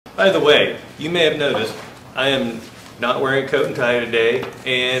By the way, you may have noticed I am not wearing a coat and tie today,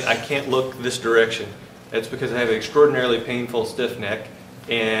 and I can't look this direction. That's because I have an extraordinarily painful stiff neck,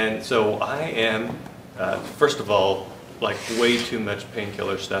 and so I am, first of all, like way too much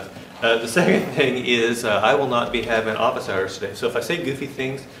painkiller stuff. The second thing is I will not be having office hours today. So if I say goofy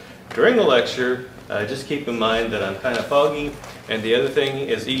things during the lecture, just keep in mind that I'm kind of foggy. And the other thing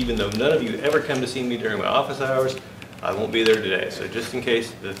is, even though none of you ever come to see me during my office hours, I won't be there today. So just in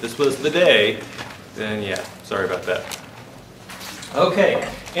case that this was the day, then yeah, sorry about that. Okay,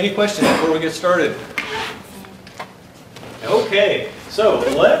 any questions before we get started? Okay, so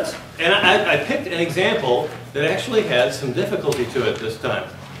and I picked an example that actually has some difficulty to it this time.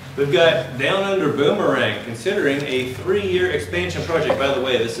 We've got Down Under Boomerang, considering a 3-year expansion project. By the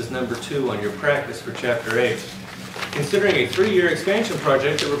way, this is number 2 on your practice for Chapter 8. Considering a 3-year expansion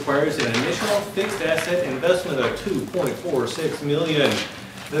project that requires an initial fixed asset investment of $2.46 million.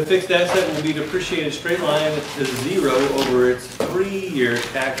 The fixed asset will be depreciated straight line to 0 over its 3-year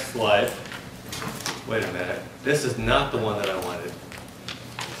tax life. Wait a minute, this is not the one that I wanted.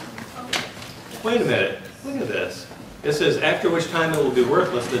 Wait a minute, look at this. It says after which time it will be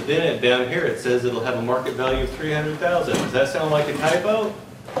worthless, but then down here it says it'll have a market value of $300,000. Does that sound like a typo?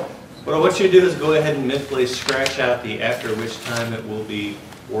 What I want you to do is go ahead and mentally scratch out the after which time it will be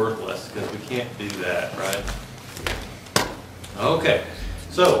worthless, because we can't do that, right? Okay,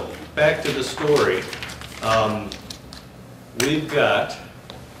 so back to the story. We've got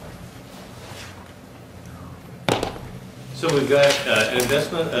an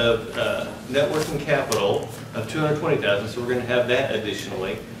investment of net working capital of $220,000, so we're going to have that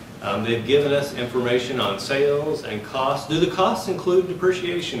additionally. They've given us information on sales and costs. Do the costs include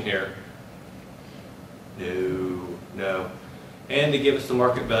depreciation here? No. And they give us the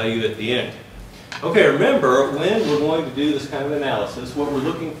market value at the end. Okay, remember, when we're going to do this kind of analysis, what we're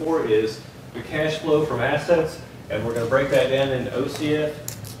looking for is the cash flow from assets, and we're going to break that down into OCF,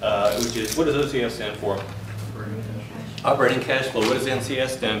 which is, what does OCF stand for? Operating cash flow. What does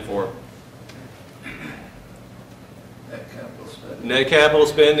NCS stand for? Net capital spending. Net capital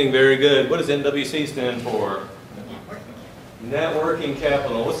spending, very good. What does NWC stand for? Net working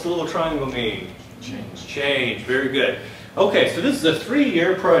capital. What's the little triangle mean? Change, very good. Okay, so this is a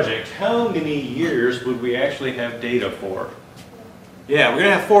 3-year project. How many years would we actually have data for? Yeah, we're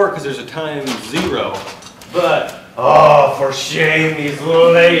going to have 4 because there's a time 0. But, oh, for shame, he's a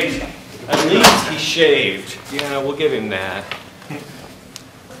little late. At least he shaved. Yeah, we'll give him that.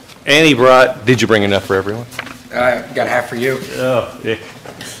 And he brought, did you bring enough for everyone? I got half for you. Oh, yeah.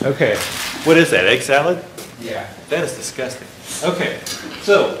 Okay. What is that, egg salad? Yeah. That is disgusting. Okay,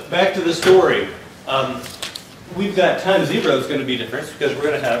 so back to the story. We've got time 0 is going to be different because we're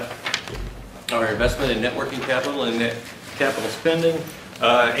going to have our investment in net working capital and net capital spending.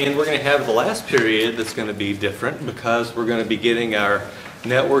 And we're going to have the last period that's going to be different because we're going to be getting our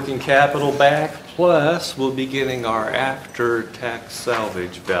net working capital back, plus we'll be getting our after-tax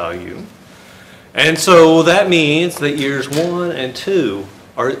salvage value. And so that means that years 1 and 2,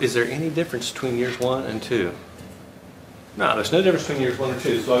 is there any difference between years 1 and 2? No, there's no difference between years 1 and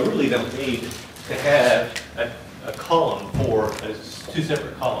 2, so I really don't need to have a column for 2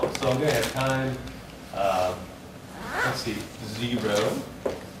 separate columns. So I'm going to have time, let's see, 0,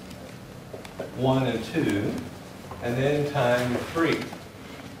 1 and 2, and then time 3.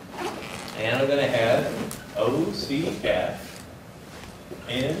 And I'm going to have OCF,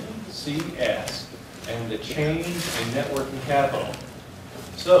 NCS, and the change in net working capital.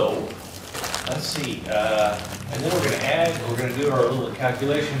 So, let's see, and then we're going to add, we're going to do our little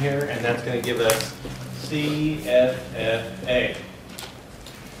calculation here, and that's going to give us CFFA.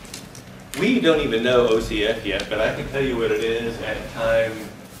 We don't even know OCF yet, but I can tell you what it is at time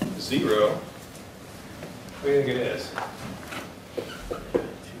 0. What do you think it is?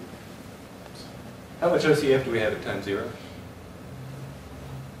 How much OCF do we have at time 0?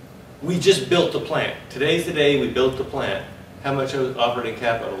 We just built the plant. Today's the day we built the plant. How much operating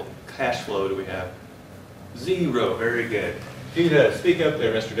capital, cash flow do we have? 0, very good. If you'd speak up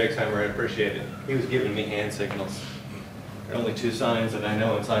there, Mr. Dexheimer, I'd appreciate it. He was giving me hand signals. There are only 2 signs that I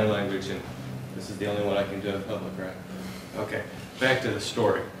know in sign language, and this is the only one I can do in public, right? Okay, back to the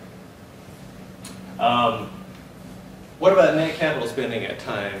story. What about net capital spending at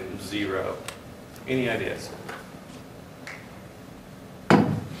time 0? Any ideas?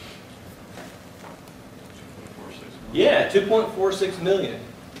 Yeah, $2.46 million.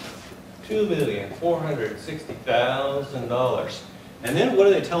 $2,460,000. And then what do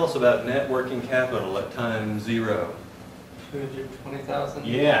they tell us about net working capital at time 0? 220,000?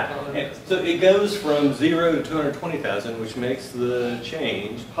 Yeah, and so it goes from 0 to 220,000, which makes the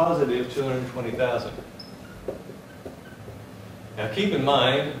change positive 220,000. Now keep in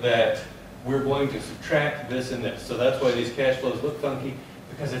mind that we're going to subtract this and this, so that's why these cash flows look funky,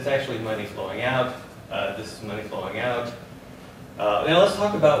 because it's actually money flowing out. This is money flowing out. Now let's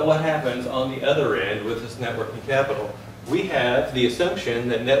talk about what happens on the other end with this net working capital. We have the assumption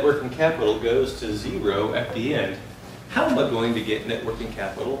that net working capital goes to 0 at the end. How am I going to get net working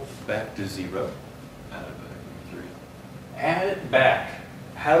capital back to 0? Add it back.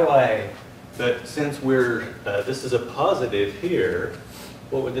 How do I, but since this is a positive here,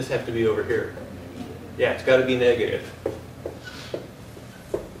 what would this have to be over here? Yeah, it's got to be negative.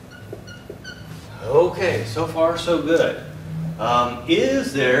 Okay, so far so good.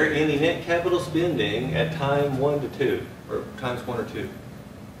 Is there any net capital spending at time 1 to 2, or times 1 or 2?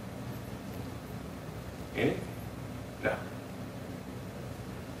 Any? No.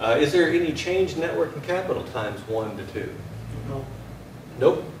 Is there any change in net working capital times 1 to 2? No.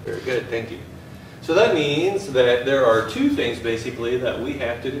 Nope. Very good. Thank you. So that means that there are two things basically that we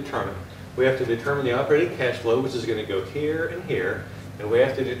have to determine. We have to determine the operating cash flow, which is going to go here and here, and we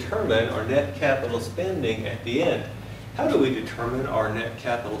have to determine our net capital spending at the end. How do we determine our net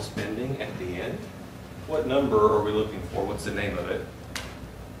capital spending at the end? What number are we looking for? What's the name of it?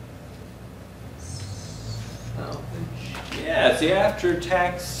 Salvage. Yeah, it's the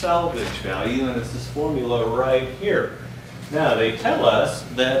after-tax salvage value, and it's this formula right here. Now, they tell us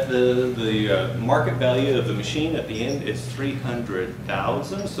that the market value of the machine at the end is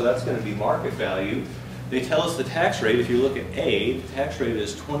 300,000, so that's going to be market value. They tell us the tax rate, if you look at A, the tax rate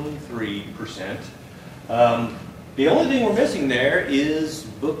is 23%. The only thing we're missing there is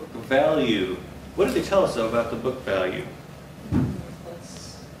book value. What did they tell us though about the book value?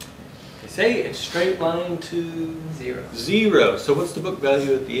 They say it's straight line to 0. So what's the book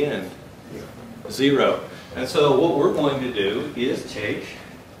value at the end? 0. And so what we're going to do is take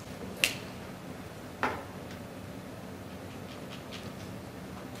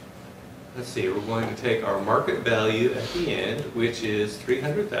let's see, we're going to take our market value at the end, which is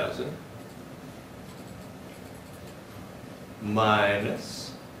 300,000,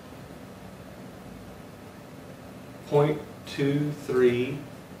 minus 0.23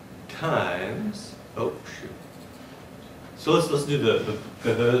 times, oh shoot. So let's do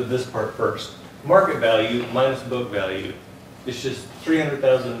this part first. Market value minus book value. It's just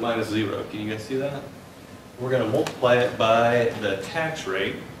 300,000 minus 0. Can you guys see that? We're going to multiply it by the tax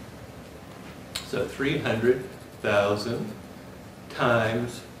rate. So 300,000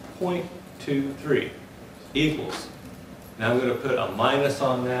 times 0.23 equals. Now I'm going to put a minus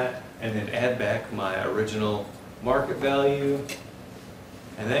on that and then add back my original market value.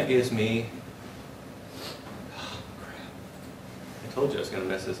 And that gives me, oh crap, I told you I was going to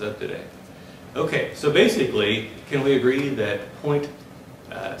mess this up today. Okay, so basically, can we agree that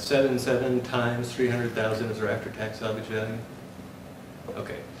 0.77 times 300,000 is our after-tax salvage value?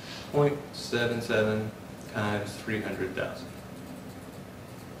 Okay, 0.77 times 300,000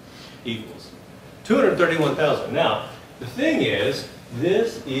 equals 231,000. Now, the thing is,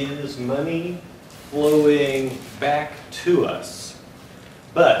 this is money flowing back to us.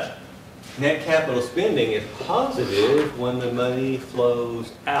 But net capital spending is positive when the money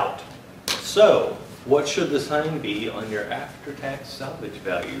flows out. So, what should the sign be on your after-tax salvage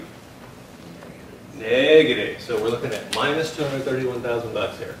value? Negative. So we're looking at minus 231,000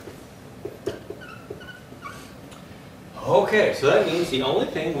 bucks here. Okay, so that means the only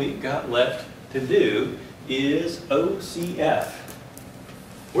thing we've got left to do is OCF.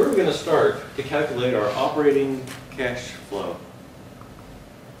 Where are we going to start to calculate our operating cash flow?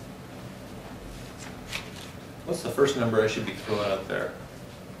 What's the first number I should be throwing up there?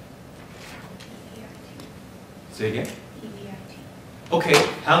 Say again? EBIT. Okay,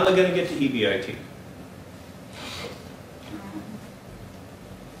 how am I going to get to EBIT?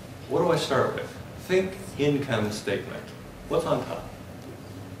 What do I start with? Think income statement. What's on top?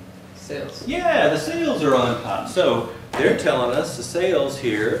 Sales. Yeah, the sales are on top. So they're telling us the sales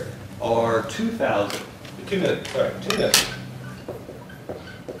here are 2,000. 2 minutes, sorry, 2 minutes.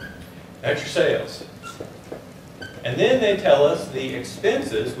 That's your sales. And then they tell us the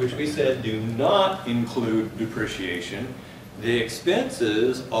expenses, which we said do not include depreciation. The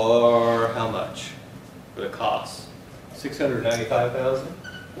expenses are how much for the costs? 695,000.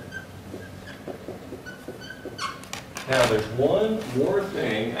 Now there's one more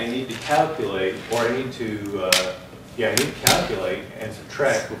thing I need to calculate, or I need to calculate and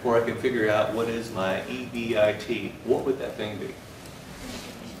subtract before I can figure out what is my EBIT. What would that thing be?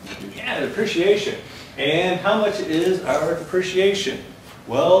 Yeah, depreciation. And how much is our depreciation?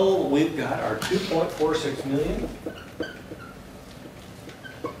 Well, we've got our 2.46 million.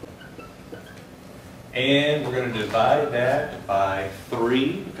 And we're going to divide that by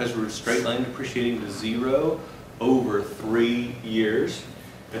 3 because we're straight line depreciating to 0 over 3 years.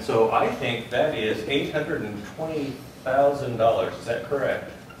 And so I think that is $820,000. Is that correct?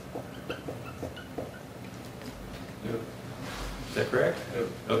 Is that correct?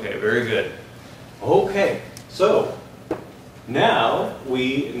 Okay, very good. Okay, so now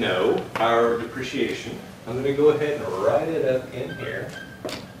we know our depreciation. I'm going to go ahead and write it up in here.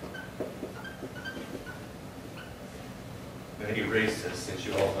 I'm going to erase this since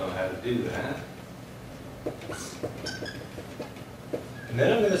you all know how to do that. And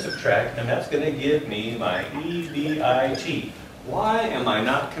then I'm going to subtract, and that's going to give me my EBIT. Why am I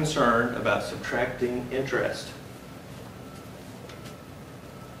not concerned about subtracting interest?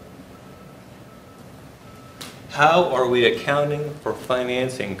 How are we accounting for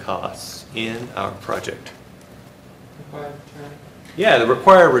financing costs in our project? Required return. Yeah, the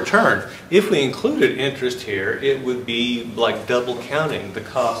required return. If we included interest here, it would be like double counting the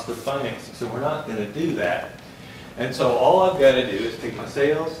cost of financing. So we're not going to do that. And so all I've got to do is take my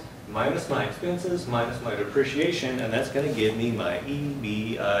sales minus my expenses minus my depreciation, and that's going to give me my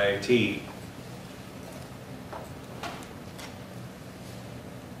EBIT.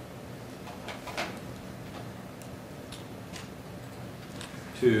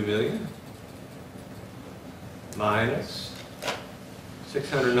 $2 million minus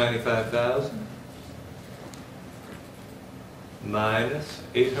 $695,000 minus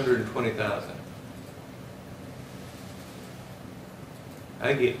 $820,000.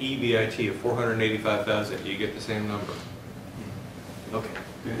 I get EBIT of $485,000. You get the same number. Okay,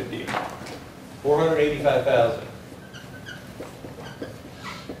 good deal. $485,000.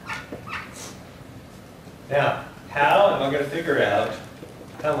 Now, how am I going to figure out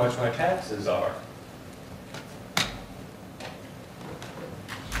how much my taxes are?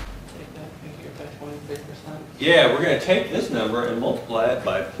 Take that figure by 23%. Yeah, we're going to take this number and multiply it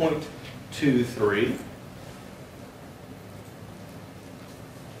by 0.23.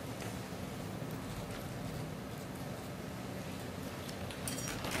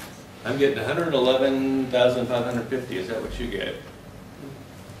 I'm getting 111,550. Is that what you get?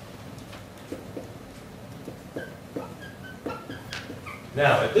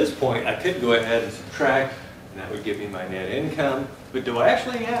 Now, at this point, I could go ahead and subtract, and that would give me my net income. But do I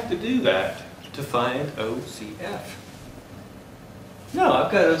actually have to do that to find OCF? No, I've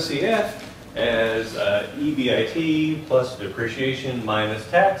got OCF as EBIT plus depreciation minus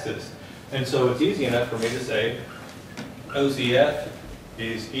taxes. And so it's easy enough for me to say OCF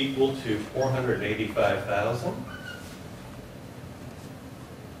is equal to 485,000.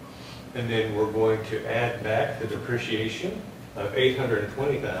 And then we're going to add back the depreciation of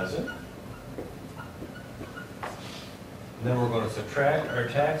 820,000. And then we're going to subtract our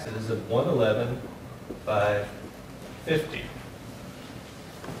taxes of 111,550.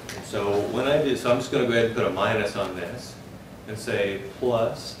 So when I do, so I'm just going to go ahead and put a minus on this and say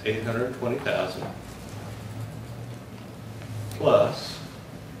plus 820,000 plus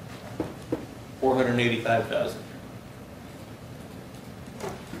 485,000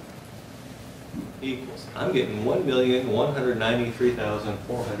 equals, I'm getting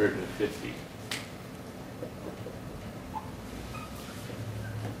 1,193,450.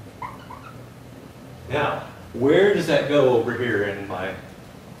 Now, where does that go over here in my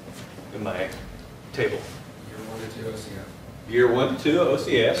table? Year 1 to 2 OCF. Year 1 to 2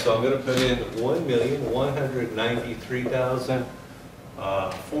 OCF, so I'm going to put in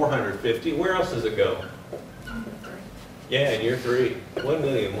 1,193,450. Where else does it go? Yeah, in year 3,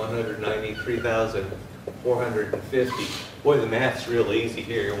 1,193,450. Boy, the math's real easy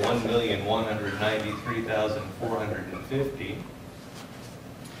here. 1,193,450.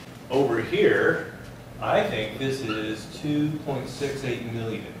 Over here, I think this is 2.68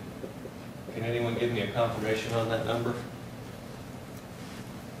 million. Can anyone give me a confirmation on that number?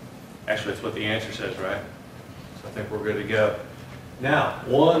 Actually, that's what the answer says, right? So I think we're good to go. Now,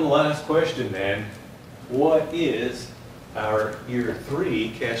 one last question then. What is our year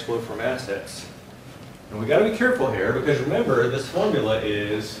 3 cash flow from assets? And we got to be careful here because remember, this formula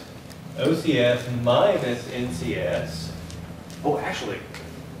is OCF minus NCS. Oh, actually,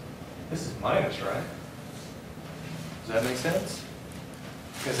 this is minus, right? Does that make sense?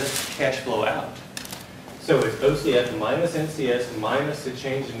 Because that's cash flow out. So it's OCF minus NCS minus the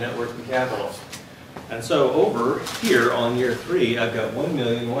change in net working capital. And so over here on year 3, I've got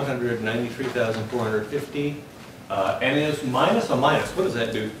 1,193,450. And it's minus a minus. What does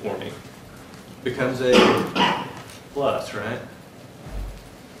that do for me? becomes a plus, right?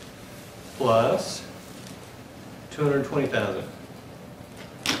 Plus 220,000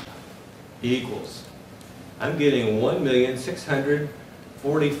 equals, I'm getting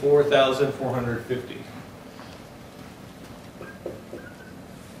 1,644,450.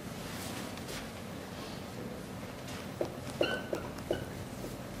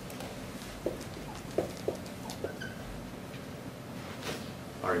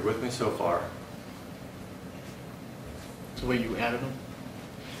 Are you with me so far? So wait, you added them?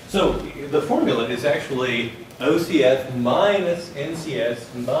 So the formula is actually OCF minus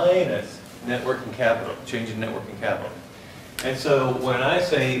NCS minus net working capital, change in net working capital. And so when I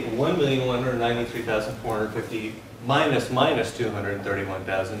say 1,193,450 minus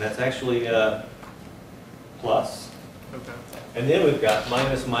 231,000, that's actually a plus. Okay. And then we've got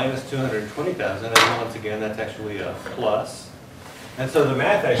minus 220,000, and once again, that's actually a plus. And so the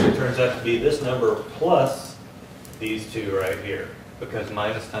math actually turns out to be this number plus these two right here, because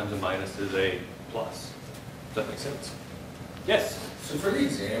minus times a minus is a plus. Does that make sense? Yes? So for the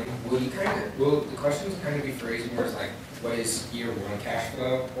exam, will the questions kind of be phrased more as like, what is year one cash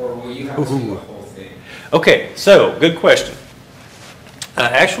flow, or will you have to do the whole thing? Okay, so good question.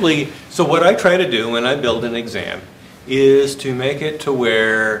 Actually, so what I try to do when I build an exam is to make it to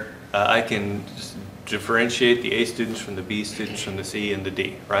where I can just differentiate the A students from the B students from the C and the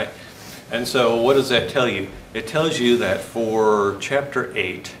D, right? And so what does that tell you? It tells you that for Chapter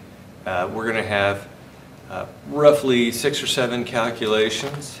 8, we're going to have roughly 6 or 7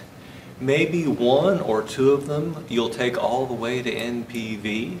 calculations. Maybe 1 or 2 of them you'll take all the way to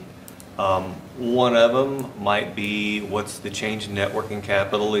NPV. One of them might be what's the change in net working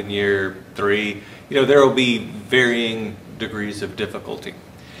capital in year 3. You know, there will be varying degrees of difficulty.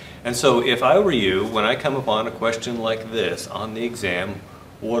 And so if I were you, when I come upon a question like this on the exam,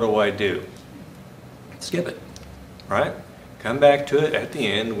 what do? Skip it, right? Come back to it at the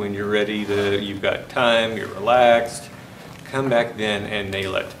end when you're ready to, you've got time, you're relaxed. Come back then and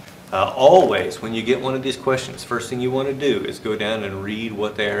nail it. Always, when you get one of these questions, first thing you want to do is go down and read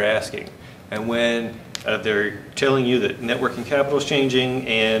what they're asking. And when they're telling you that net working capital is changing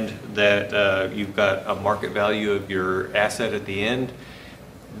and that you've got a market value of your asset at the end,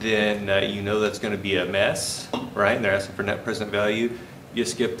 then you know that's going to be a mess, right? And they're asking for net present value. You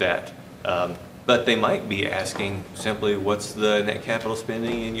skip that. But they might be asking simply what's the net capital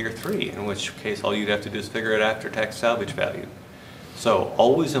spending in year 3, in which case all you'd have to do is figure it after tax salvage value. So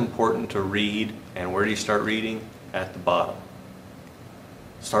always important to read, and where do you start reading? At the bottom.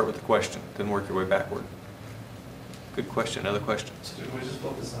 Start with the question, then work your way backward. Good question. Other questions? Should we just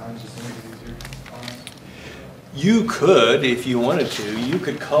flip the signs just to make it easier on us? You could, if you wanted to, you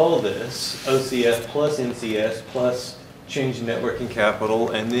could call this OCF plus NCS plus change in net working capital,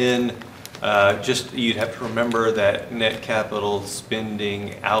 and then just you'd have to remember that net capital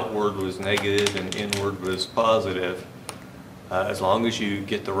spending outward was negative and inward was positive. As long as you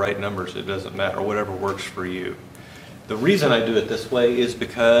get the right numbers, it doesn't matter, whatever works for you. The reason I do it this way is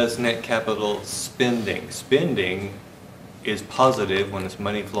because net capital spending is positive when it's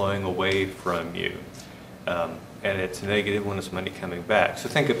money flowing away from you. And it's negative when it's money coming back. So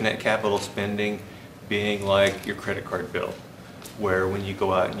think of net capital spending being like your credit card bill, where when you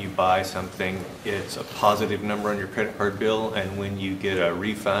go out and you buy something, it's a positive number on your credit card bill, and when you get a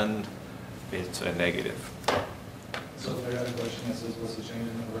refund, it's a negative. So if I got a question that says, what's the change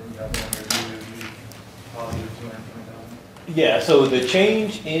in the working capital on your view, would be positive 220,000? Yeah, so the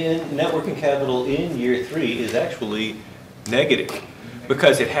change in net working capital in year 3 is actually negative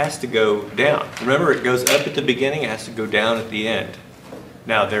because it has to go down. Remember, it goes up at the beginning, it has to go down at the end.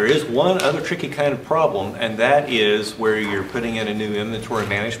 Now, there is one other tricky kind of problem, and that is where you're putting in a new inventory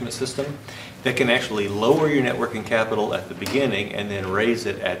management system that can actually lower your net working capital at the beginning and then raise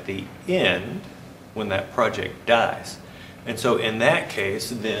it at the end when that project dies. And so in that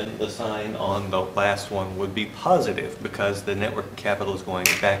case, then the sign on the last one would be positive because the net working capital is going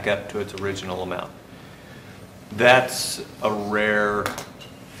back up to its original amount. That's a rare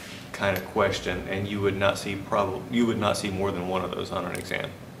kind of question, and you would not see more than one of those on an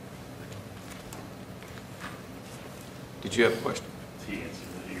exam. Did you have a question? He answered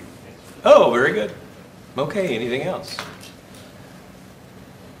it. You answered it. Oh, very good. Okay, anything else?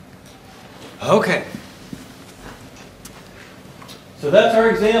 Okay. So that's our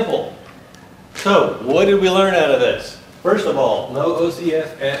example. So what did we learn out of this? First of all, no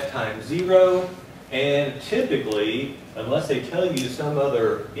OCF at time 0, and typically, unless they tell you some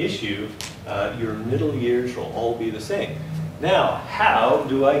other issue, your middle years will all be the same. Now, how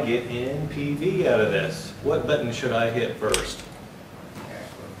do I get NPV out of this? What button should I hit first? Cash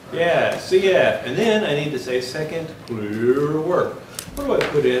flow. Yeah, CF, and then I need to say second clear work. What do I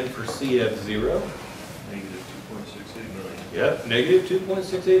put in for CF0? Negative 2.68 million. Yep, negative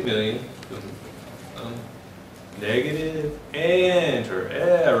 2.68 million. Negative, enter,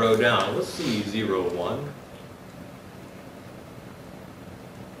 arrow down. Let's see, 0, 1.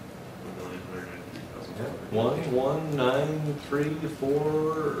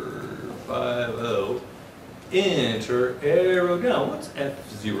 1193450. Enter, arrow down. What's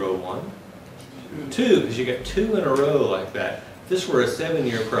F01? 2, because you got 2 in a row like that. If this were a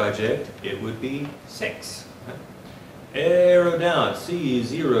 7-year project, it would be 6. Arrow down,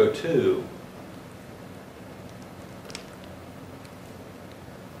 C02.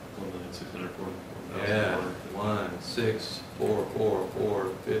 1,644,000. Yeah,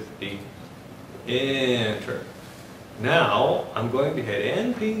 1644450. Enter. Now I'm going to hit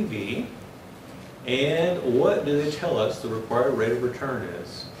NPV, and what do they tell us the required rate of return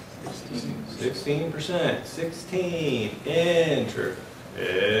is? 16%. 16. Enter.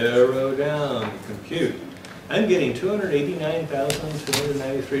 Arrow down. Compute. I'm getting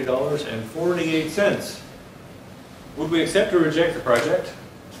 $289,293.48. Would we accept or reject the project?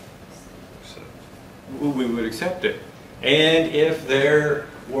 We would accept it. And if there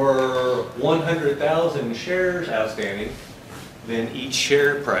were 100,000 shares outstanding, then each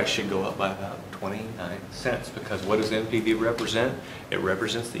share price should go up by about 29 cents, because what does NPV represent? It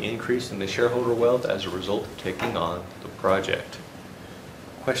represents the increase in the shareholder wealth as a result of taking on the project.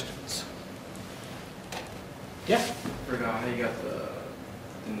 Questions? Yeah? Forgot how you got the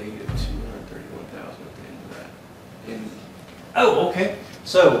negative 231,000 at the end of that. Oh, okay.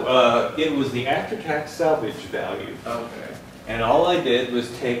 So it was the after-tax salvage value. Okay. And all I did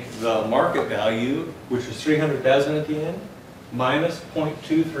was take the market value, which was 300,000 at the end, minus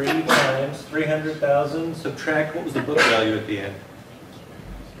 0.23 times 300,000, subtract, what was the book value at the end?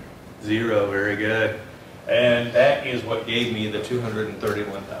 0, very good. And that is what gave me the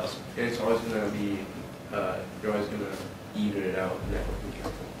 231,000. And it's always going to be, you're always going to even it out with networking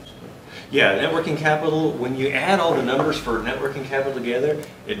capital. So. Yeah, networking capital, when you add all the numbers for networking capital together,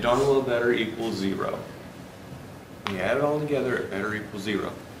 it darn well better equals 0. When you add it all together, it better equals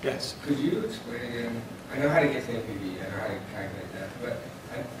 0. Yes? Could you explain again? I know how to get to NPV, I know how to calculate that, but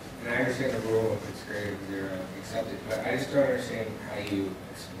and I understand the rule if it's greater than 0, accept it, but I just don't understand how you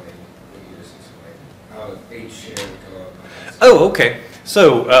explain what you just explained, how each share would go up. Oh, okay. So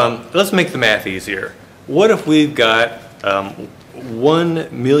let's make the math easier. What if we've got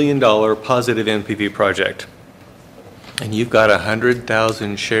 $1 million positive NPV project, and you've got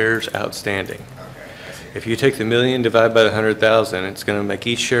 100,000 shares outstanding? Okay, I see. If you take the million, divide by the 100,000, it's going to make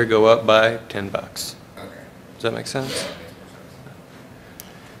each share go up by 10 bucks. Okay. Does that make sense? That makes more sense.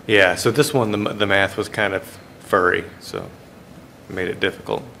 Yeah, so this one, the math was kind of furry, so it made it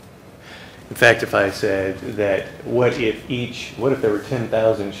difficult. In fact, if I said that what if there were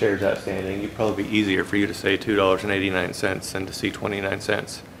 10,000 shares outstanding, it'd probably be easier for you to say $2.89 than to see 29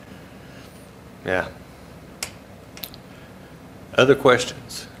 cents. Yeah. Other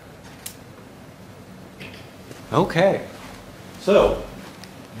questions? Okay. So,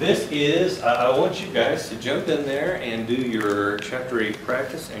 this is, I want you guys to jump in there and do your Chapter 8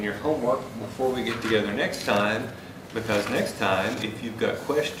 practice and your homework before we get together next time. Because next time, if you've got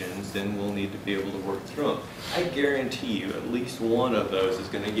questions, then we'll need to be able to work through them. I guarantee you at least one of those is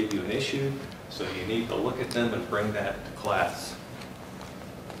going to give you an issue, so you need to look at them and bring that to class.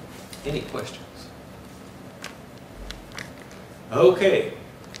 Any questions? Okay,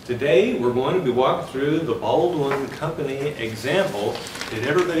 today we're going to be walking through the Baldwin Company example. Did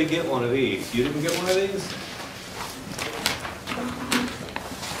everybody get one of these? You didn't get one of these?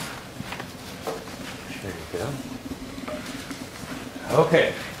 There you go.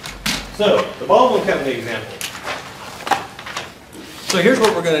 Okay, so the Baldwin Company example. So here's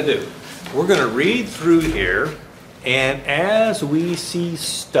what we're going to do. We're going to read through here, and as we see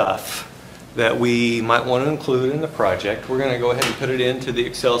stuff that we might want to include in the project, we're going to go ahead and put it into the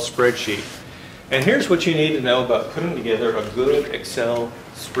Excel spreadsheet. And here's what you need to know about putting together a good Excel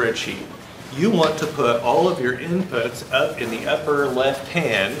spreadsheet. You want to put all of your inputs up in the upper left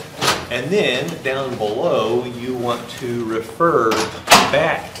hand, and then down below you want to refer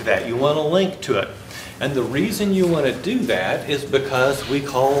back to that. You want to link to it. And the reason you want to do that is because we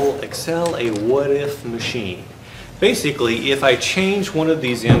call Excel a what-if machine. Basically, if I change one of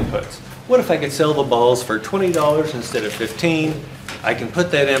these inputs, what if I could sell the balls for $20 instead of $15? I can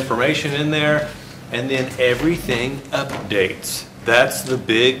put that information in there, and then everything updates. That's the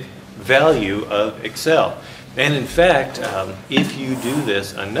big value of Excel. And in fact, if you do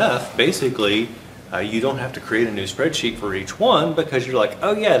this enough, basically You don't have to create a new spreadsheet for each one because you're like,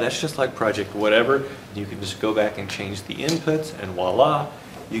 oh yeah, that's just like project whatever. You can just go back and change the inputs and voila,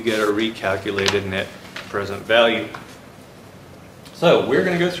 you get a recalculated net present value. So we're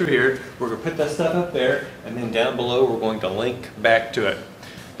going to go through here, we're going to put that stuff up there, and then down below we're going to link back to it.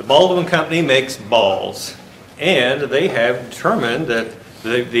 The Baldwin Company makes balls, and they have determined that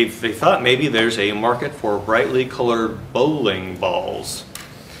they thought maybe there's a market for brightly colored bowling balls.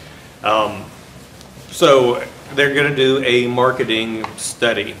 So they're going to do a marketing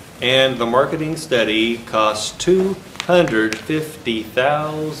study, and the marketing study costs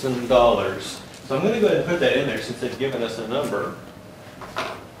 $250,000. So I'm going to go ahead and put that in there since they've given us a number.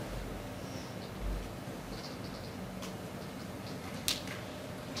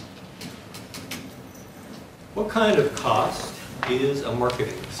 What kind of cost is a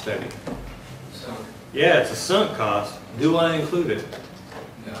marketing study? So, Yeah, it's a sunk cost. Do I include it?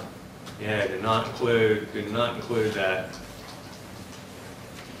 no. Yeah, did not include that.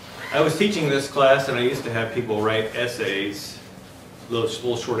 I was teaching this class and I used to have people write essays,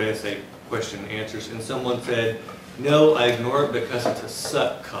 little short essay question and answers, and someone said, no, I ignore it because it's a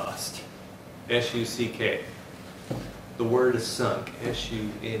suck cost. S-U-C-K. The word is sunk,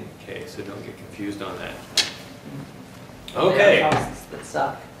 S-U-N-K, so don't get confused on that. Okay. They are costs that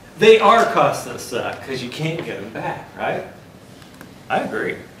suck. They are costs that suck because you can't get them back, right? I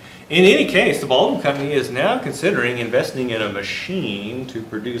agree. In any case, the Baldwin Company is now considering investing in a machine to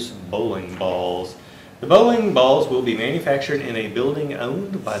produce bowling balls. The bowling balls will be manufactured in a building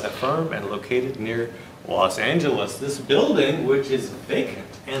owned by the firm and located near Los Angeles. This building, which is vacant,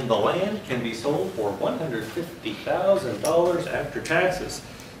 and the land can be sold for $150,000 after taxes.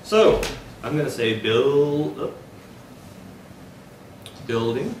 So, I'm going to say building,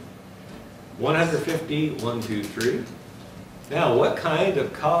 150, 1, 2, 3. Now, what kind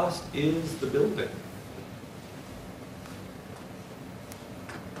of cost is the building?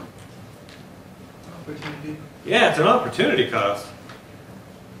 Opportunity. Yeah, it's an opportunity cost.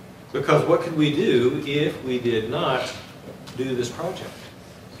 Because what could we do if we did not do this project?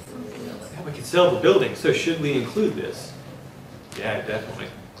 Yeah, we could sell the building. So should we include this? Yeah, definitely.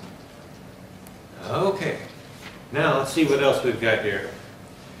 Okay. Now let's see what else we've got here.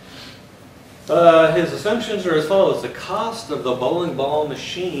 His assumptions are as follows. The cost of the bowling ball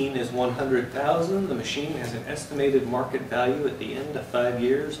machine is $100,000. The machine has an estimated market value at the end of 5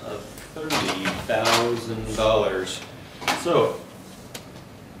 years of $30,000. So,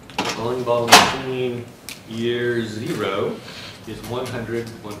 bowling ball machine year 0 is 100,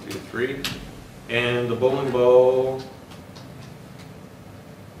 1, 2, 3. And the bowling ball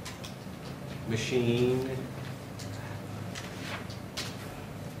machine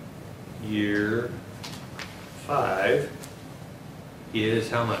year 5 is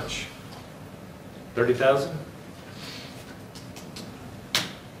how much? 30,000?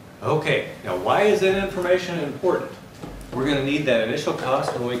 Okay, now why is that information important? We're going to need that initial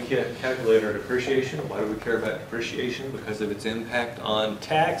cost when we calculate our depreciation. Why do we care about depreciation? Because of its impact on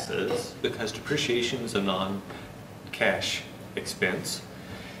taxes, because depreciation is a non-cash expense.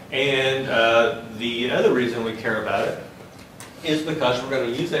 And the other reason we care about it is because we're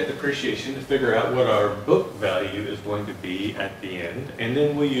going to use that depreciation to figure out what our book value is going to be at the end. And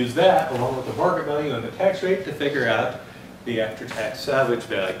then we use that along with the market value and the tax rate to figure out the after-tax salvage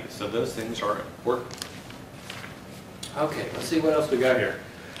value. So those things are important. Okay, let's see what else we got here.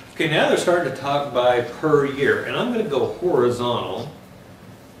 Okay, now they're starting to talk by per year. And I'm going to go horizontal.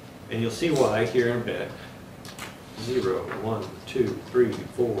 And you'll see why here in a bit. 0, 1, 2, 3,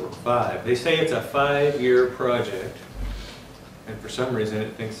 4, 5. They say it's a 5-year project. And for some reason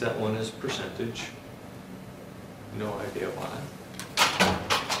it thinks that one is percentage. No idea why.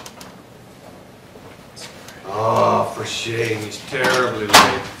 Oh, for shame, he's terribly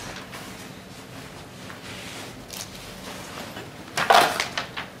late.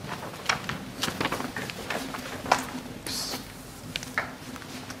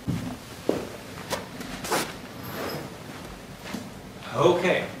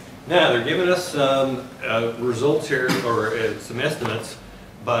 Okay, now they're giving us some results here, or some estimates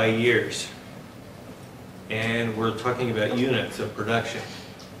by years. And we're talking about units of production.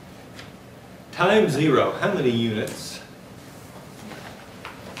 Time 0, how many units?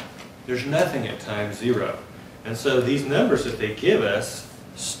 There's nothing at time 0. And so these numbers that they give us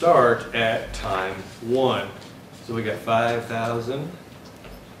start at time 1. So we got 5,000,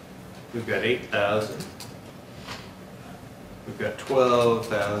 we've got 8,000, we've got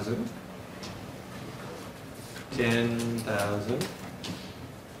 12,000, 10,000,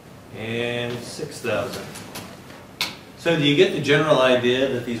 and 6,000. So do you get the general idea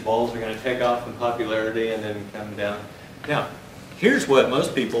that these balls are going to take off in popularity and then come down? Now, here's what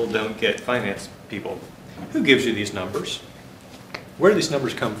most people don't get, finance people. Who gives you these numbers? Where do these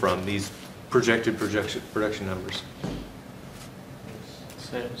numbers come from, these projected production numbers?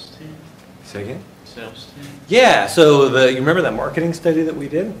 Sales team. Say again? Sales team. Yeah, so you remember that marketing study that we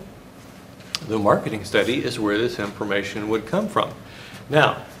did? The marketing study is where this information would come from.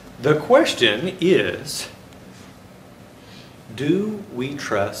 Now, the question is, do we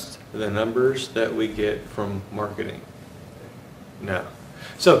trust the numbers that we get from marketing? No.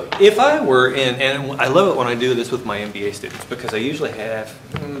 So if I were in, and I love it when I do this with my MBA students because I usually have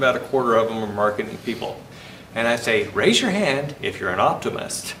about a quarter of them are marketing people. And I say, raise your hand if you're an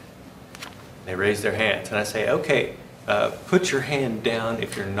optimist. They raise their hands. And I say, okay, put your hand down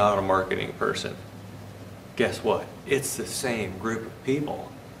if you're not a marketing person. Guess what? It's the same group of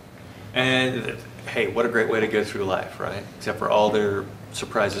people. And hey, what a great way to go through life, right? Except for all their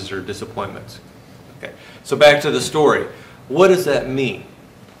surprises or disappointments. Okay, so back to the story. What does that mean?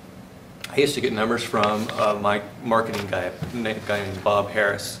 I used to get numbers from my marketing guy, a guy named Bob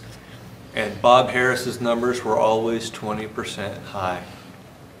Harris. And Bob Harris's numbers were always 20% high.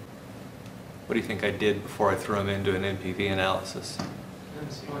 What do you think I did before I threw them into an NPV analysis?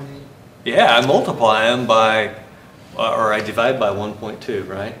 That's 20. Yeah, I multiply them by, or I divide by 1.2,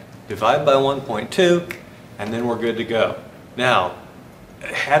 right? Divide by 1.2, and then we're good to go. Now,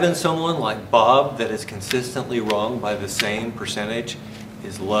 having someone like Bob that is consistently wrong by the same percentage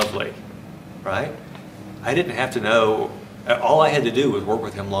is lovely, right? I didn't have to know, all I had to do was work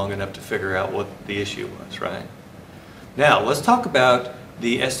with him long enough to figure out what the issue was, right? Now, let's talk about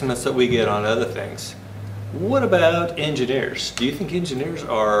the estimates that we get on other things. What about engineers? Do you think engineers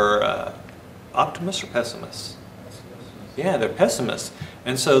are optimists or pessimists? Yeah, they're pessimists.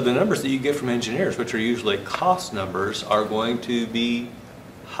 And so the numbers that you get from engineers, which are usually cost numbers, are going to be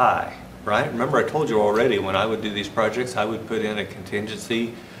high, right? Remember I told you already when I would do these projects, I would put in a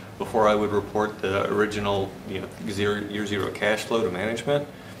contingency before I would report the original year zero cash flow to management.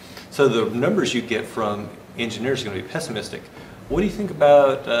 So the numbers you get from engineers are going to be pessimistic. What do you think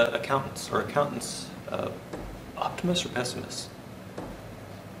about accountants? Are accountants optimists or pessimists?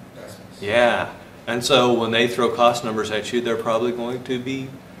 Pessimists. Yeah. And so when they throw cost numbers at you, they're probably going to be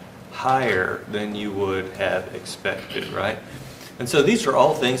higher than you would have expected, right? And so these are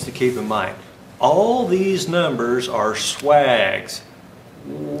all things to keep in mind. All these numbers are SWAGs.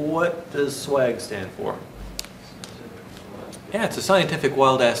 What does SWAG stand for? Yeah, it's a scientific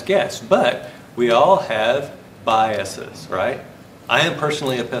wild-ass guess, but we all have biases, right? I am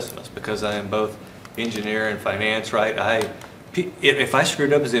personally a pessimist because I am both engineer and finance, right? If I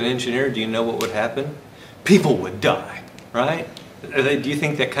screwed up as an engineer, do you know what would happen? People would die, right? Do you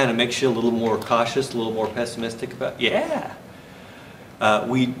think that kind of makes you a little more cautious, a little more pessimistic about? Yeah. But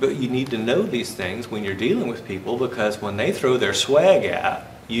you need to know these things when you're dealing with people because when they throw their swag at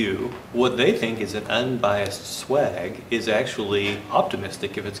you, what they think is an unbiased swag is actually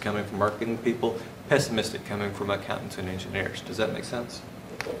optimistic if it's coming from marketing people, pessimistic coming from accountants and engineers. Does that make sense?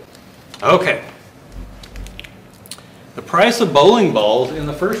 Okay. The price of bowling balls in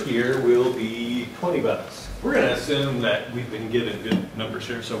the first year will be $20. We're going to assume that we've been given good numbers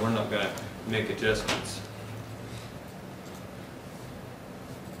here, so we're not going to make adjustments.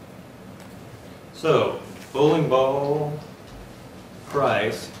 So, bowling ball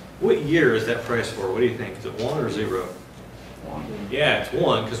price, what year is that price for? What do you think? Is it 1 or 0? 1. Yeah, it's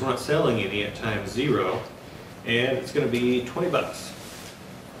 1 because we're not selling any at time 0. And it's going to be $20.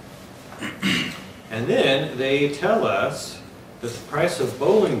 And then they tell us that the price of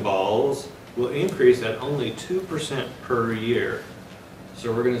bowling balls will increase at only 2% per year.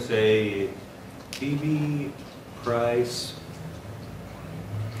 So we're going to say BB price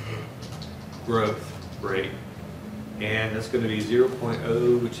growth rate. And that's going to be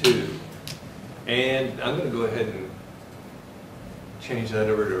 0.02. And I'm going to go ahead and change that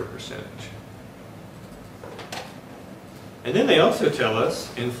over to a percentage. And then they also tell us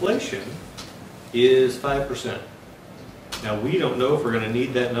inflation is 5%. Now we don't know if we're going to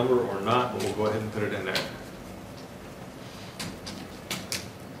need that number or not, but we'll go ahead and put it in there.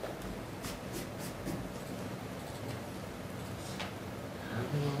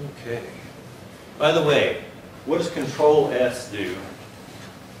 Okay. By the way, what does Control S do?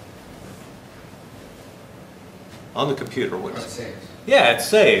 On the computer, what What does saves? Yeah, it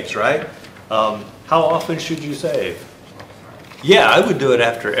saves, right? How often should you save? Yeah, I would do it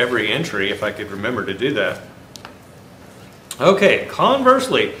after every entry if I could remember to do that. Okay,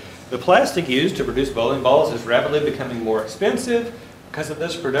 conversely, the plastic used to produce bowling balls is rapidly becoming more expensive. Because of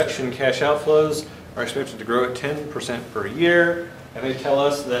this, production cash outflows are expected to grow at 10% per year, and they tell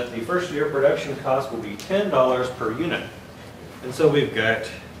us that the first year production cost will be $10 per unit. And so we've got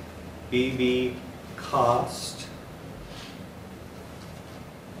BB cost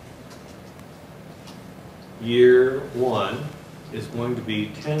year one is going to be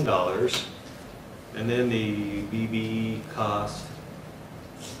 $10, and then the BB cost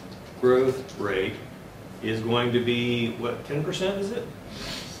growth rate is going to be, what, 10% is it?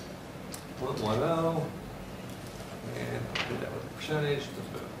 110, and put that with a percentage.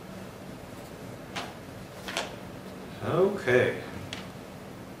 Okay.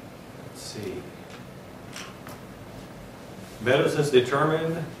 Let's see. Meadows has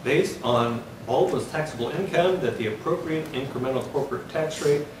determined, based on Baldwin's taxable income, that the appropriate incremental corporate tax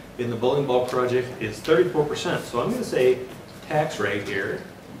rate in the bowling ball project is 34%. So I'm going to say tax rate here.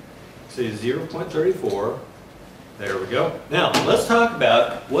 Say 0.34. There we go. Now, let's talk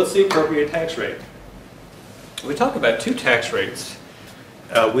about what's the appropriate tax rate. We talk about two tax rates.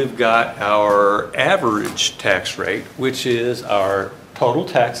 We've got our average tax rate, which is our total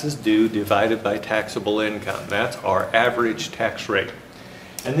taxes due divided by taxable income. That's our average tax rate.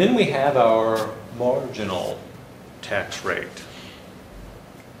 And then we have our marginal tax rate.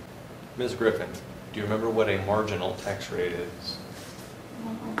 Ms. Griffin, do you remember what a marginal tax rate is?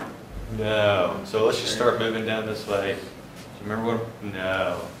 No. So let's just start moving down this way. Do you remember what?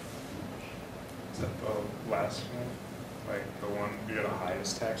 No. Is that the last one? Like the one you got the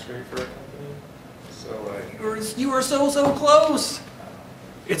highest tax rate for a company? So like You were so close.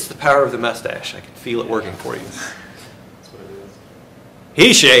 It's the power of the mustache. I can feel it working for you. that's what it is.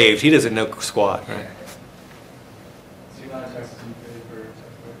 He shaved. He doesn't know squat. Right? So you know how much taxes you pay for tax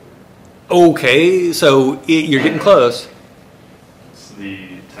rate? Okay, so you're getting close. It's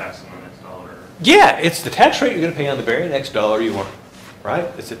the tax on the next dollar. Yeah, it's the tax rate you're going to pay on the very next dollar you earn, right?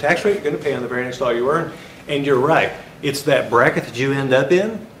 It's the tax rate you're going to pay on the very next dollar you earn, and you're right. It's that bracket that you end up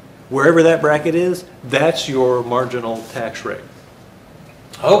in, wherever that bracket is, that's your marginal tax rate.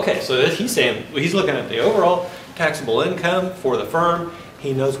 Okay, so he's saying, he's looking at the overall taxable income for the firm.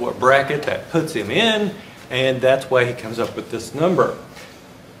 He knows what bracket that puts him in, and that's why he comes up with this number.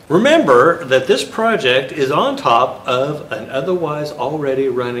 Remember that this project is on top of an otherwise already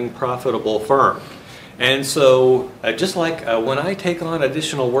running profitable firm. And so just like when I take on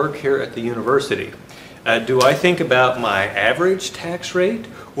additional work here at the university, do I think about my average tax rate,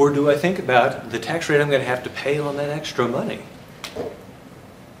 or do I think about the tax rate I'm going to have to pay on that extra money?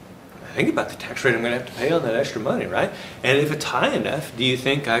 I think about the tax rate I'm going to have to pay on that extra money, right? And if it's high enough, do you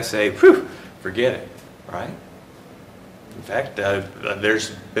think I say, whew, forget it, right? In fact, there's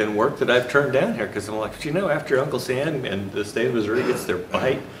been work that I've turned down here because I'm like, you know, after Uncle Sam and the state of Missouri gets their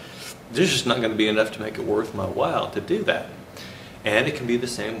bite, there's just not going to be enough to make it worth my while to do that. And it can be the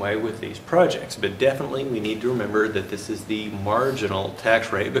same way with these projects. But definitely we need to remember that this is the marginal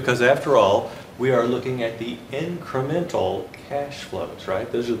tax rate, because after all, we are looking at the incremental cash flows,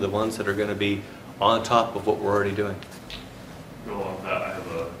 right? Those are the ones that are going to be on top of what we're already doing. Go along with that, I have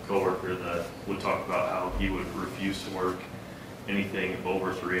a coworker that would talk about how he would refuse to work anything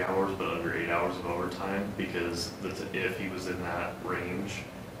over 3 hours but under 8 hours of overtime, because if he was in that range,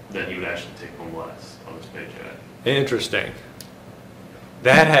 then he would actually take home less on his paycheck. Interesting.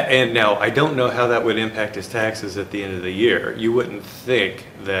 And now, I don't know how that would impact his taxes at the end of the year. You wouldn't think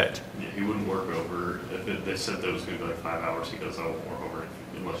that... Yeah, he wouldn't work over, if they said that it was going to be like 5 hours, he goes, I won't work over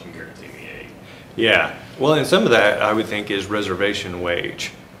unless you can guarantee me 8. Yeah. Well, and some of that, I would think, is reservation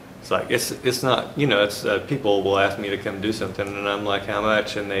wage. It's like, it's not, you know, it's people will ask me to come do something, and I'm like, how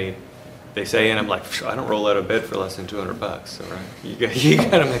much? And they say, and I'm like, I don't roll out of bed for less than $200, so right? You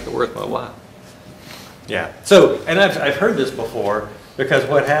got to make it worth my while. Yeah. So, and I've heard this before, because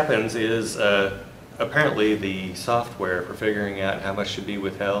what happens is apparently the software for figuring out how much should be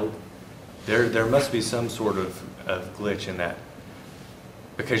withheld, there must be some sort of glitch in that,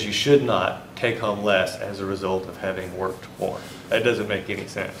 because you should not take home less as a result of having worked more. That doesn't make any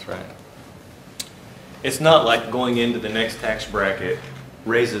sense, right? It's not like going into the next tax bracket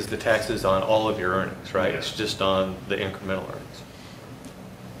raises the taxes on all of your earnings, right? Yeah. It's just on the incremental earnings.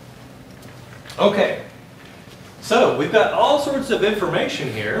 Okay. So we've got all sorts of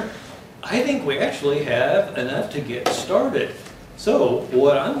information here. I think we actually have enough to get started. So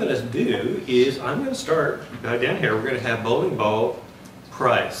what I'm going to do is I'm going to start down here. We're going to have bowling ball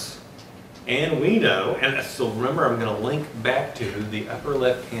price. And we know, and so remember, I'm going to link back to the upper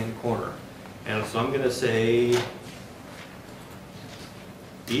left-hand corner. And so I'm going to say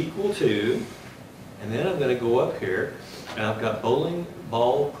equal to, and then I'm going to go up here, and I've got bowling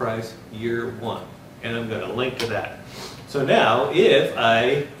ball price year one. And I'm going to link to that. So now, if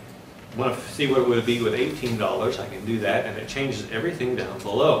I want to see what it would be with $18, I can do that, and it changes everything down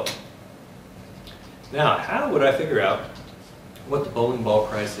below. Now, how would I figure out what the bowling ball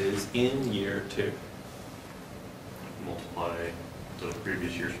price is in year 2? Multiply the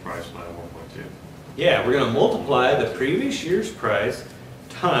previous year's price by 1.2. Yeah, we're going to multiply the previous year's price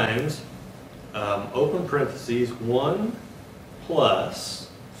times, open parentheses, 1 plus,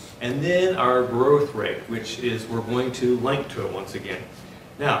 and then our growth rate, which is, we're going to link to it once again.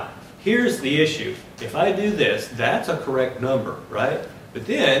 Now, here's the issue. If I do this, that's a correct number, right? But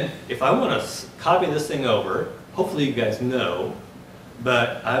then, if I want to copy this thing over, hopefully you guys know,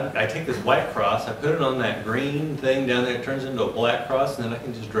 but I take this white cross, I put it on that green thing down there, it turns into a black cross, and then I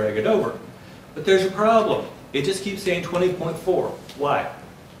can just drag it over. But there's a problem. It just keeps saying 20.4. Why?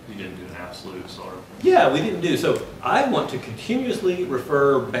 You didn't do an absolute, sorry. Yeah, we didn't do. So I want to continuously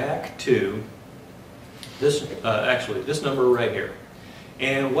refer back to this, actually, this number right here.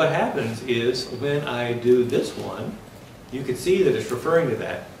 And what happens is when I do this one, you can see that it's referring to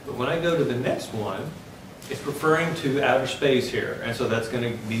that. But when I go to the next one, it's referring to outer space here. And so that's going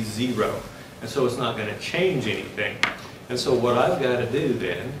to be 0. And so it's not going to change anything. And so what I've got to do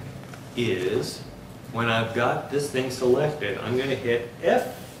then is, when I've got this thing selected, I'm going to hit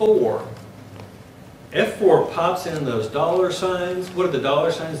F4. F4 pops in those dollar signs. What do the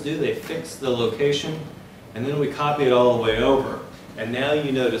dollar signs do? They fix the location, and then we copy it all the way over. And now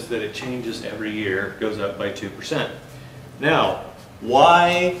you notice that it changes every year, goes up by 2%. Now,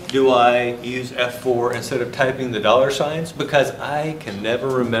 why do I use F4 instead of typing the dollar signs? Because I can never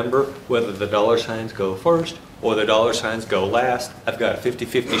remember whether the dollar signs go first or the dollar signs go last. I've got a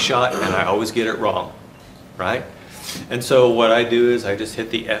 50-50 shot, and I always get it wrong, right? And so what I do is I just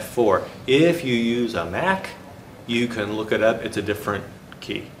hit the F4. If you use a Mac, you can look it up. It's a different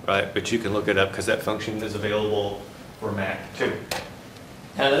key, right? But you can look it up because that function is available for Mac too.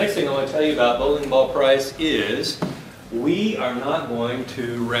 Now the next thing I want to tell you about bowling ball price is we are not going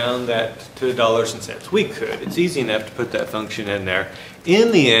to round that to dollars and cents. We could. It's easy enough to put that function in there.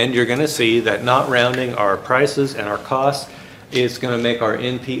 In the end, you're going to see that not rounding our prices and our costs is going to make our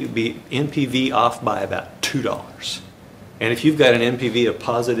NPV off by about $2. And if you've got an NPV of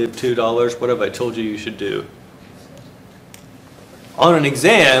positive $2, what have I told you you should do? On an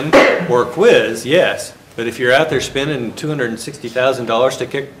exam or quiz, yes. But if you're out there spending $260,000 to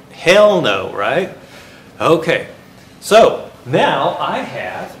kick, hell no, right? Okay. So now I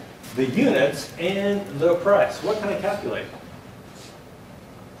have the units and the price. What can I calculate?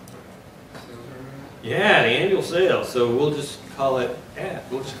 Yeah, the annual sales. So we'll just call it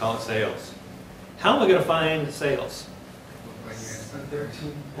sales. How am I going to find sales?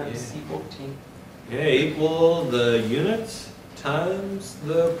 13 times C14. Yeah, equal the units times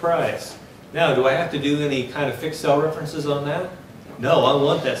the price. Now, do I have to do any kind of fixed cell references on that? No, I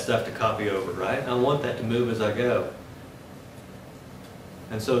want that stuff to copy over, right? I want that to move as I go.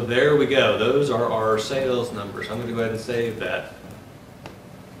 And so there we go. Those are our sales numbers. I'm going to go ahead and save that.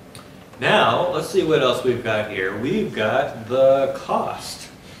 Now, let's see what else we've got here. We've got the cost.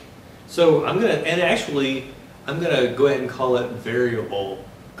 So I'm going to go ahead and call it variable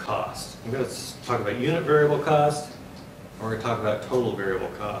cost. I'm going to talk about unit variable cost, and we're going to talk about total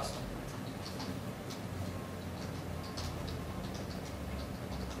variable cost.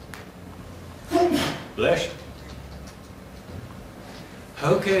 Bless you.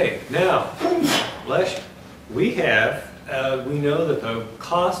 Okay, now, bless you. We know that the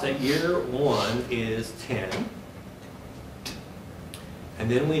cost at year 1 is 10. And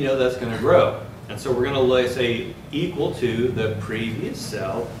then we know that's going to grow. And so we're going to say equal to the previous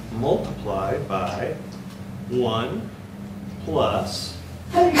cell multiplied by 1 plus,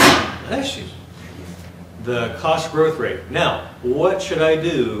 bless you, the cost growth rate. Now, what should I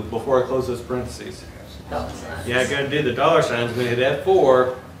do before I close those parentheses? Yeah, I got to do the dollar signs. I'm going to hit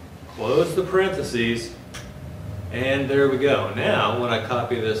F4, close the parentheses, and there we go. Now, when I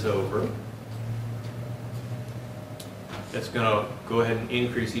copy this over, it's going to go ahead and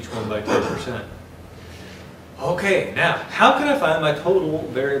increase each one by 10%. Okay, now, how can I find my total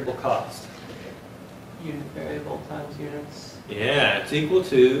variable cost? Unit variable times units. Yeah, it's equal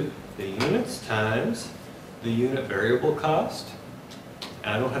to the units times the unit variable cost.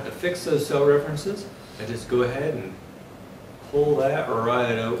 And I don't have to fix those cell references. I just go ahead and pull that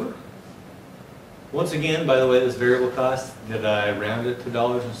right over. Once again, by the way, this variable cost, did I round it to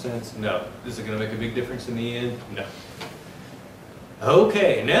dollars and cents? No. Is it going to make a big difference in the end? No.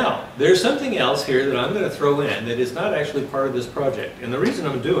 Okay, now, there's something else here that I'm going to throw in that is not actually part of this project. And the reason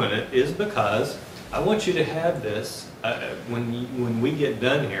I'm doing it is because I want you to have this, when we get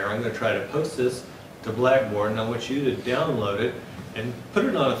done here, I'm going to try to post this to Blackboard, and I want you to download it and put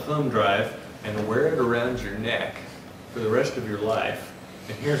it on a thumb drive and wear it around your neck for the rest of your life.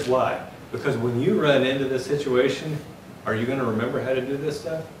 And here's why. Because when you run into this situation, are you going to remember how to do this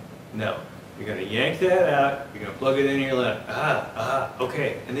stuff? No. You're going to yank that out, you're going to plug it in, and you're like,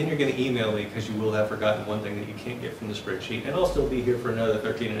 okay. And then you're going to email me because you will have forgotten one thing that you can't get from the spreadsheet. And I'll still be here for another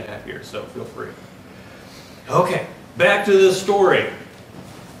 13 and a half years, so feel free. Okay, back to the story.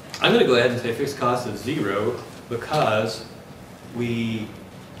 I'm going to go ahead and say fixed cost is 0 because we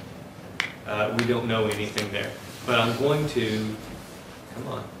don't know anything there. But I'm going to, come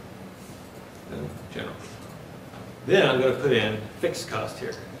on, no, general. Then I'm going to put in fixed cost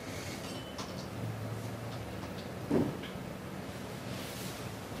here.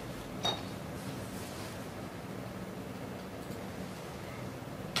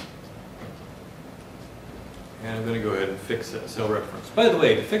 And I'm going to go ahead and fix that cell reference. By the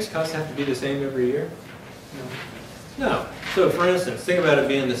way, do fixed costs have to be the same every year? No. So for instance, think about it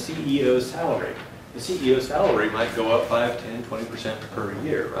being the CEO's salary. The CEO's salary might go up 5, 10, 20% per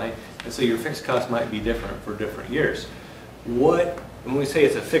year, right? And so your fixed cost might be different for different years. When we say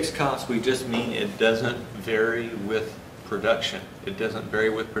it's a fixed cost, we just mean it doesn't vary with production. It doesn't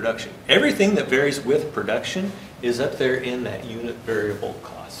vary with production. Everything that varies with production is up there in that unit variable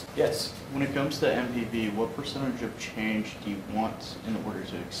cost. Yes? When it comes to MPV, what percentage of change do you want in order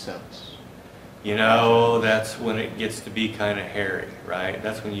to accept? You know, that's when it gets to be kind of hairy, right?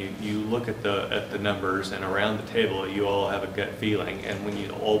 That's when you look at the numbers, and around the table you all have a gut feeling, and when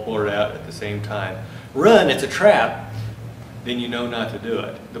you all blurt out at the same time, run, it's a trap, then you know not to do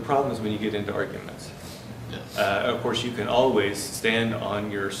it. The problem is when you get into arguments. Yes. Of course, you can always stand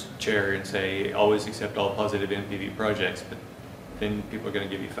on your chair and say, always accept all positive NPV projects, but then people are going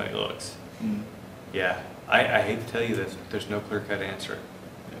to give you funny looks. Mm. Yeah, I hate to tell you this, there's no clear-cut answer.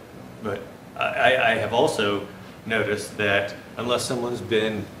 But I have also noticed that unless someone's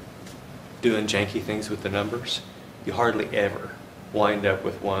been doing janky things with the numbers, you hardly ever wind up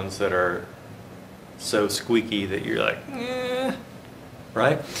with ones that are so squeaky that you're like,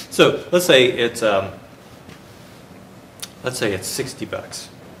 right? So let's say it's 60 bucks.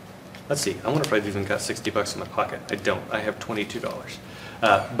 Let's see, I wonder if I've even got 60 bucks in my pocket. I don't, I have $22.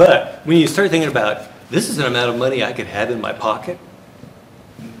 But when you start thinking about, this is an amount of money I could have in my pocket,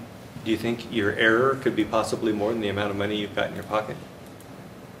 do you think your error could be possibly more than the amount of money you've got in your pocket?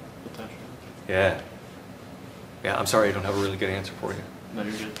 Potentially. Yeah. Yeah, I'm sorry I don't have a really good answer for you. No,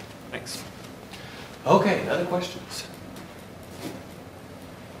 you're good. Thanks. Okay, other questions?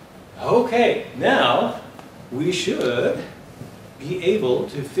 Okay, now we should be able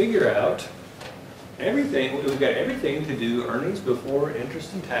to figure out everything. We've got everything to do earnings before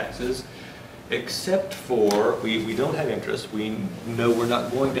interest and taxes, except for we don't have interest. We know we're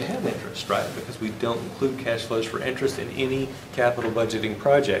not going to have interest, right? Because we don't include cash flows for interest in any capital budgeting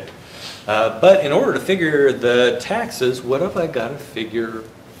project. But in order to figure the taxes, what have I got to figure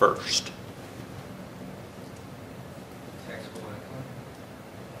first? Taxable income.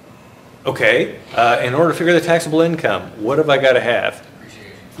 Okay, in order to figure the taxable income, what have I got to have?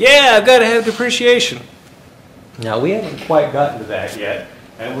 Depreciation. Yeah, I've got to have depreciation. Now, we haven't quite gotten to that yet,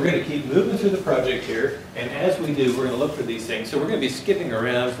 and we're going to keep moving through the project here, and as we do, we're going to look for these things. So we're going to be skipping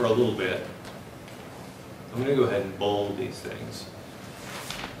around for a little bit. I'm going to go ahead and bold these things.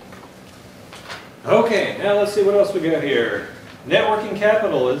 Okay, now let's see what else we got here. Net working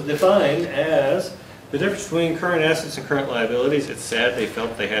capital is defined as the difference between current assets and current liabilities. It's sad they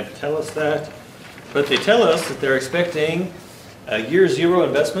felt they had to tell us that, but they tell us that they're expecting a year zero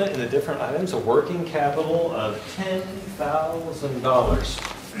investment in the different items, a working capital of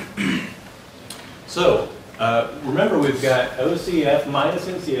 $10,000. So remember, we've got OCF minus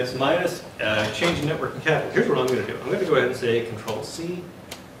NCS minus change in net working capital. Here's what I'm going to do. I'm going to go ahead and say Control C,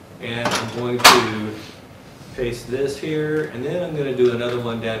 and I'm going to paste this here, and then I'm going to do another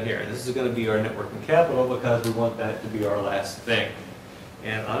one down here. This is going to be our net working capital because we want that to be our last thing.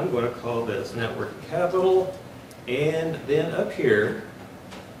 And I'm going to call this net working capital, and then up here,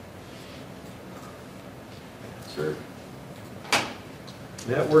 insert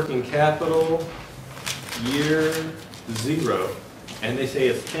net working capital year zero, and they say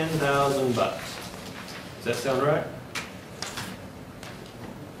it's 10,000 bucks. Does that sound right?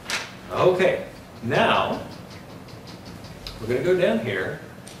 Okay, now we're going to go down here,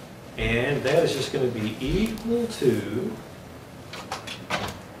 and that is just going to be equal to,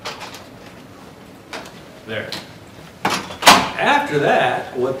 there. After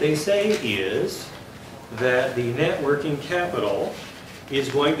that, what they say is that the net working capital is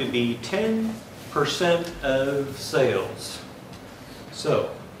going to be 10% of sales. So,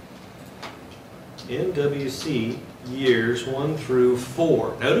 NWC years 1 through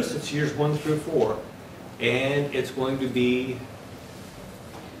 4. Notice it's years 1 through 4. And it's going to be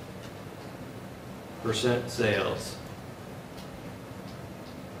percent sales.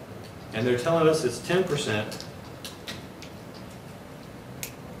 And they're telling us it's 10%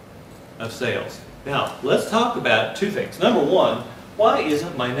 of sales. Now, let's talk about two things. Number one, why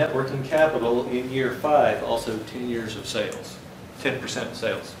isn't my net working capital in year 5 also 10 years of sales? 10% of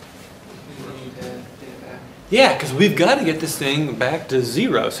sales. We need to get it back. Yeah, because we've got to get this thing back to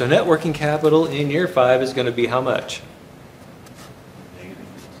 0. So net working capital in year 5 is going to be how much?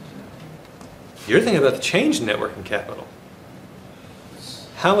 You're thinking about the change in net working capital.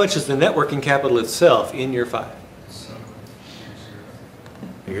 How much is the net working capital itself in year 5? So,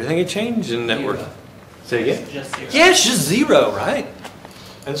 You're thinking change in net working. Zero. Say again? Just 0. Yeah, it's just 0, right?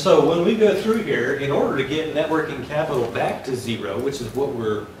 And so when we go through here, in order to get net working capital back to 0, which is what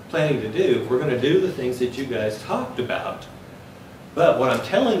we're planning to do, we're going to do the things that you guys talked about. But what I'm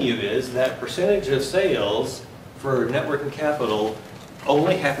telling you is that percentage of sales for net working capital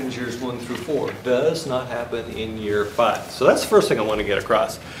only happens years 1 through 4. Does not happen in year 5. So that's the first thing I want to get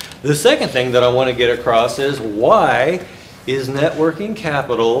across. The second thing that I want to get across is why is net working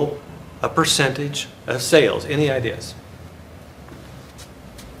capital a percentage of sales? Any ideas?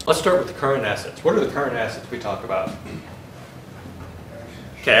 Let's start with the current assets. What are the current assets we talk about?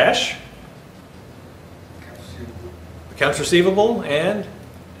 Cash, accounts receivable, and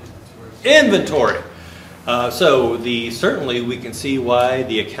inventory. Certainly we can see why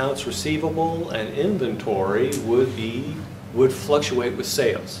the accounts receivable and inventory would fluctuate with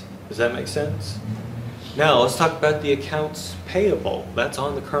sales. Does that make sense? Now let's talk about the accounts payable. That's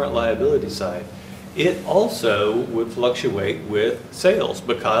on the current liability side. It also would fluctuate with sales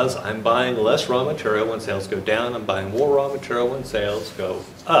because I'm buying less raw material when sales go down. I'm buying more raw material when sales go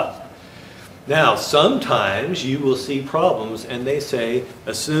up. Now, sometimes you will see problems and they say,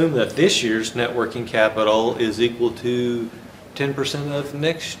 assume that this year's net working capital is equal to 10% of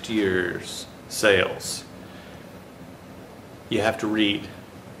next year's sales. You have to read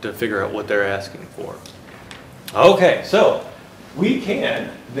to figure out what they're asking for. Okay, so we can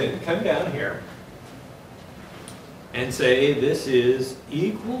then come down here and say this is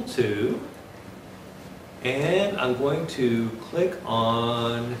equal to, and I'm going to click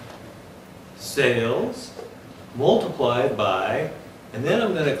on sales multiplied by, and then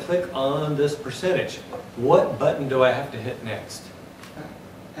I'm going to click on this percentage. What button do I have to hit next?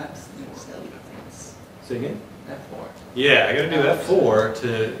 Absolute cell reference. Say again? F4. Yeah, I got to do F4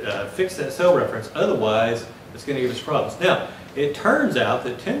 to fix that cell reference. Otherwise, it's going to give us problems. Now, it turns out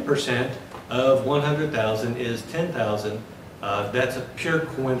that 10% of 100,000 is 10,000. That's a pure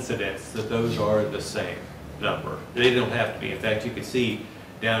coincidence that those are the same number. They don't have to be. In fact, you can see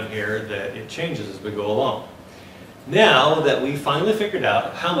down here that it changes as we go along. Now that we finally figured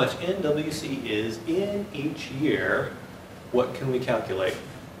out how much NWC is in each year, what can we calculate?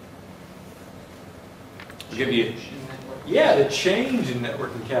 I'll give you, yeah, the change in net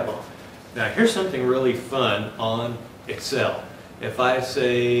working capital. Now here's something really fun on Excel. If I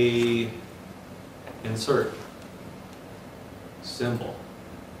say insert symbol,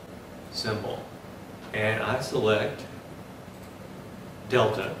 and I select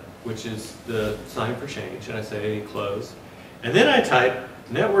delta, which is the sign for change, and I say close, and then I type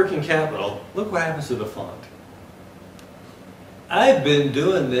net working capital, look what happens to the font. I've been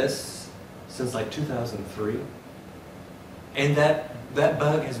doing this since like 2003, and that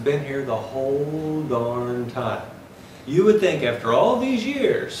bug has been here the whole darn time. You would think after all these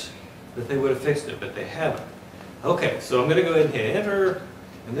years that they would have fixed it, but they haven't. Okay, so I'm going to go ahead and hit enter,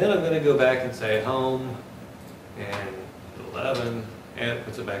 and then I'm going to go back and say home, and 11, and it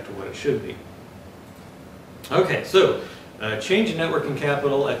puts it back to what it should be. Okay, so change in net working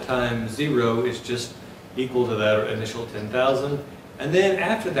capital at time 0 is just equal to that initial 10,000. And then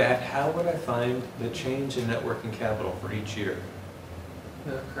after that, how would I find the change in net working capital for each year?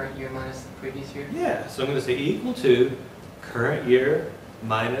 The current year minus the previous year? Yeah, so I'm going to say equal to current year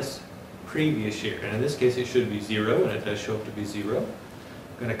minus previous year. And in this case, it should be 0, and it does show up to be 0.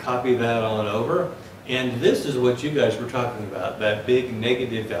 I'm going to copy that on over. And this is what you guys were talking about, that big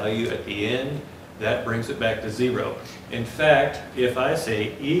negative value at the end, that brings it back to 0. In fact, if I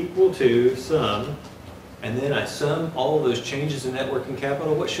say equal to sum, and then I sum all of those changes in net working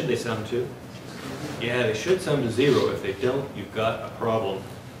capital, what should they sum to? Yeah, they should sum to 0. If they don't, you've got a problem.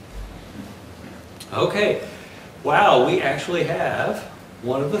 Okay, wow, we actually have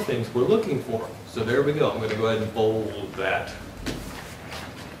one of the things we're looking for. So there we go. I'm going to go ahead and bold that.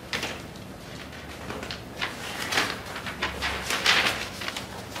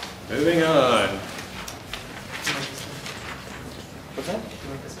 Moving on.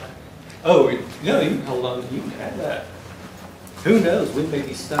 Oh, no, you can hold on, you can add that. Who knows, we may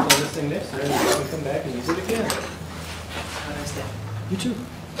be stuck on this thing next time, and we can come back and use it again. Have a nice day. You too.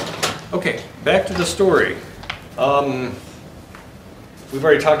 Okay, back to the story. We've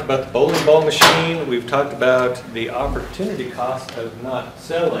already talked about the bowling ball machine. We've talked about the opportunity cost of not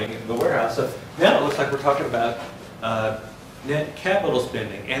selling the warehouse. So now it looks like we're talking about net capital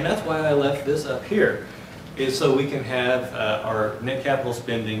spending. And that's why I left this up here, is so we can have our net capital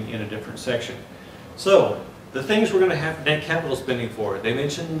spending in a different section. So the things we're going to have net capital spending for, they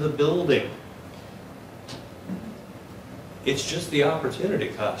mentioned the building. It's just the opportunity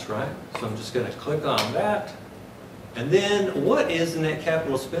cost, right? So I'm just going to click on that. And then what is the net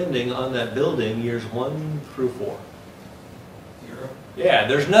capital spending on that building years 1 through 4? 0. Yeah,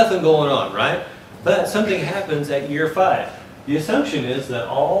 there's nothing going on, right? But something happens at year 5. The assumption is that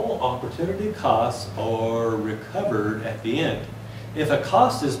all opportunity costs are recovered at the end. If a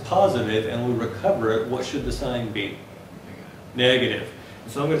cost is positive and we recover it, what should the sign be? Negative.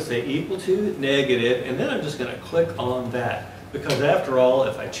 So I'm going to say equal to negative, and then I'm just going to click on that. Because after all,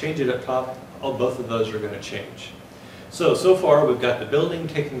 if I change it up top, both of those are going to change. So far we've got the building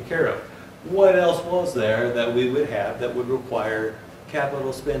taken care of. What else was there that we would have that would require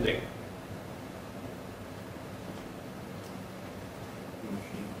capital spending?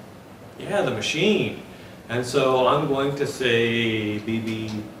 Yeah, the machine. And so I'm going to say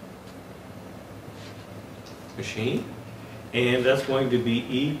BB machine. And that's going to be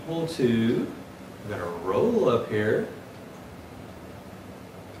equal to, I'm going to roll up here,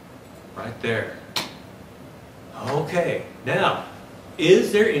 right there. Okay, now,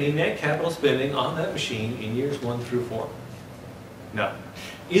 is there any net capital spending on that machine in years 1 through 4? No.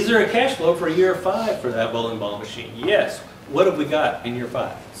 Is there a cash flow for year 5 for that bowling ball machine? Yes. What have we got in year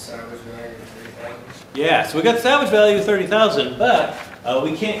 5? Salvage value of 30,000. Yeah, so we got the salvage value of 30,000, but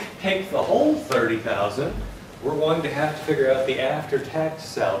we can't take the whole 30,000. We're going to have to figure out the after-tax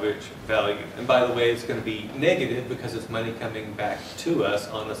salvage value. And by the way, it's going to be negative because it's money coming back to us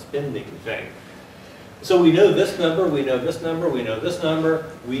on a spending thing. So we know this number, we know this number, we know this number.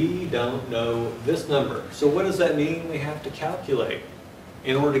 We don't know this number. So what does that mean we have to calculate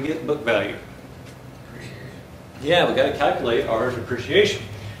in order to get book value? Appreciation. Yeah, we got to calculate our depreciation.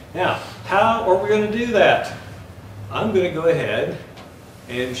 Now, how are we going to do that? I'm going to go ahead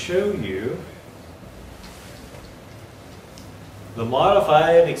and show you the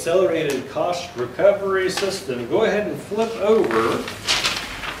modified accelerated cost recovery system. Go ahead and flip over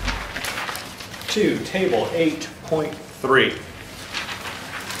to table 8.3.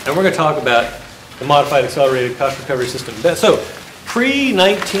 And we're going to talk about the modified accelerated cost recovery system. So,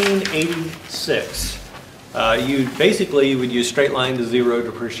 pre-1986, you would use straight line to zero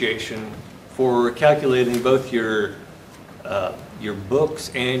depreciation for calculating both your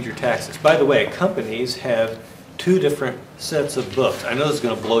books and your taxes. By the way, companies have 2 different sets of books. I know this is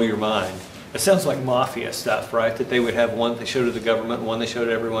going to blow your mind. It sounds like mafia stuff, right? That they would have one they show to the government and one they show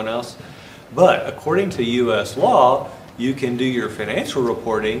to everyone else. But according to U.S. law, you can do your financial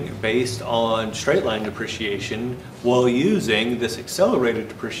reporting based on straight line depreciation while using this accelerated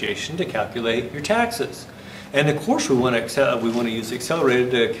depreciation to calculate your taxes. And of course we want to use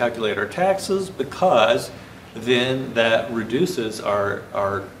accelerated to calculate our taxes because then that reduces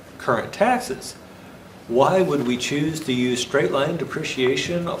our current taxes. Why would we choose to use straight line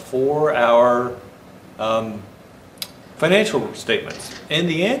depreciation for our financial statements? And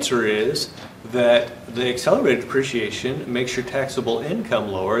the answer is that the accelerated depreciation makes your taxable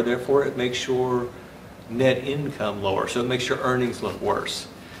income lower, therefore it makes your net income lower, so it makes your earnings look worse.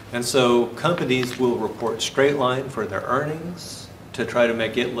 And so companies will report straight line for their earnings to try to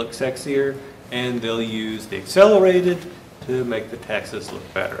make it look sexier, and they'll use the accelerated to make the taxes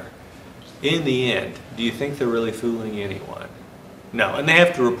look better. In the end, do you think they're really fooling anyone? No, and they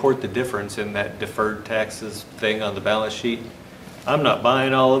have to report the difference in that deferred taxes thing on the balance sheet. I'm not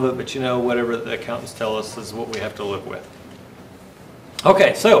buying all of it, but you know, whatever the accountants tell us is what we have to live with.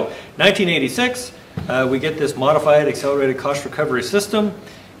 Okay, so 1986, we get this modified accelerated cost recovery system.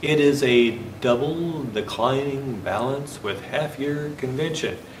 It is a double declining balance with half-year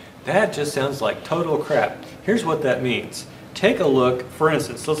convention. That just sounds like total crap. Here's what that means. Take a look, for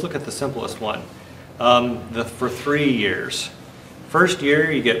instance, let's look at the simplest one. For 3 years. First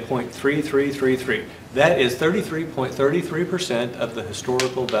year, you get 0.3333. That is 33.33% of the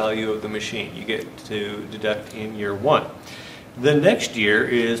historical value of the machine you get to deduct in year 1. The next year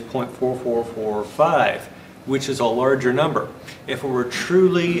is 0.4445, which is a larger number. If it were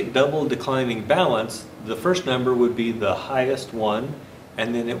truly double declining balance, the first number would be the highest one,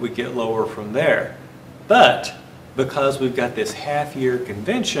 and then it would get lower from there. But because we've got this half-year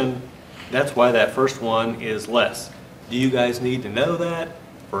convention, That's why that first one is less. Do you guys need to know that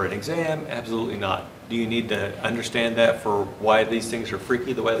for an exam? Absolutely not. Do you need to understand that for why these things are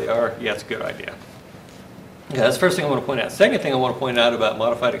freaky the way they are? Yeah, it's a good idea. Okay, that's the first thing I want to point out. Second thing I want to point out about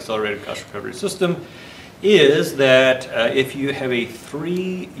modified accelerated cost recovery system is that if you have a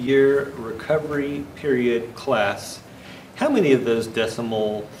 3-year recovery period class, how many of those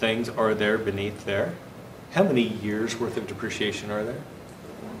decimal things are there beneath there? How many years worth of depreciation are there?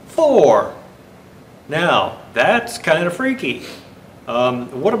 4. Now, that's kind of freaky.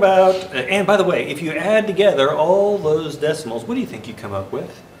 What about, and by the way, if you add together all those decimals, what do you think you come up with?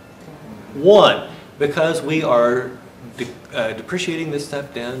 1, because we are depreciating this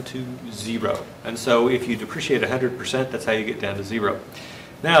stuff down to 0. And so if you depreciate 100%, that's how you get down to 0.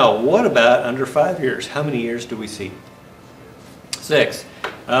 Now, what about under 5 years? How many years do we see? 6.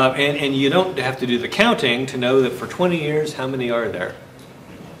 And you don't have to do the counting to know that for 20 years, how many are there?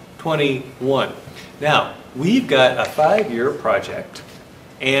 21. Now, we've got a 5-year project,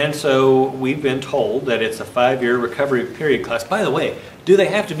 and so we've been told that it's a 5-year recovery period class. By the way, do they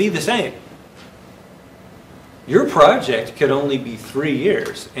have to be the same? Your project could only be 3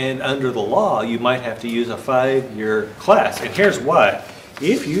 years, and under the law, you might have to use a 5-year class. And here's why.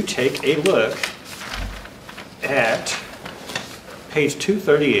 If you take a look at page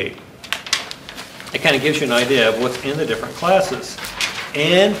 238, it kind of gives you an idea of what's in the different classes.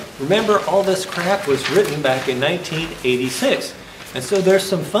 And remember, all this crap was written back in 1986. And so there's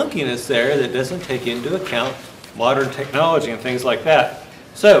some funkiness there that doesn't take into account modern technology and things like that.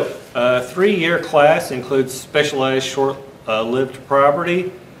 So, a 3-year class includes specialized short-lived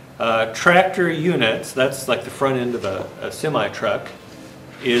property, tractor units, that's like the front end of a semi-truck,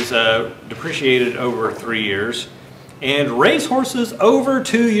 is depreciated over 3 years, and racehorses over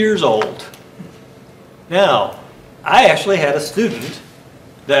 2 years old. Now, I actually had a student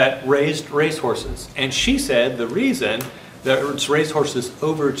that raised racehorses, and she said the reason that it's racehorses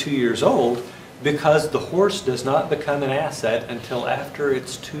over 2 years old because the horse does not become an asset until after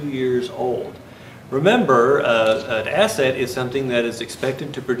it's 2 years old. Remember, an asset is something that is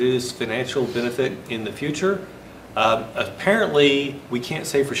expected to produce financial benefit in the future. Apparently, we can't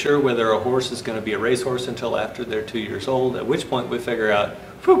say for sure whether a horse is going to be a racehorse until after they're 2 years old, at which point we figure out,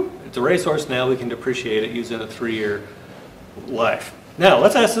 whew, it's a racehorse now, we can depreciate it using a 3-year life. Now,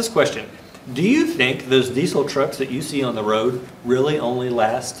 let's ask this question. Do you think those diesel trucks that you see on the road really only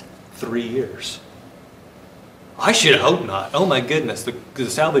last 3 years? I should hope not. Oh my goodness, the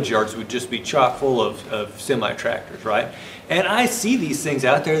salvage yards would just be chock full of semi-tractors, right? And I see these things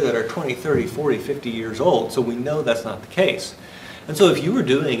out there that are 20, 30, 40, 50 years old, so we know that's not the case. And so if you were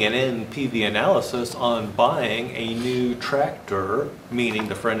doing an NPV analysis on buying a new tractor, meaning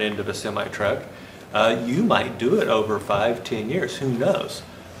the front end of a semi-truck, you might do it over 5, 10 years, who knows?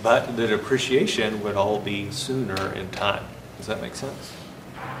 But the depreciation would all be sooner in time. Does that make sense?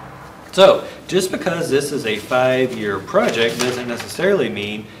 So, just because this is a 5-year project doesn't necessarily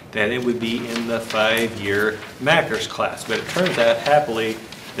mean that it would be in the 5-year Mackers class, but it turns out happily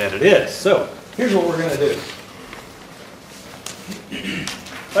that it is. So, here's what we're going to do.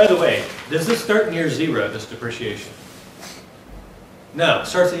 By the way, does this start in year 0, this depreciation? No, it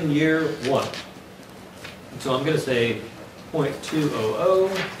starts in year 1. So I'm going to say 0.200,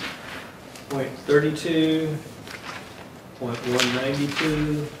 0.32,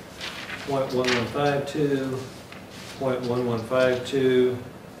 0.192, 0.1152, 0.1152,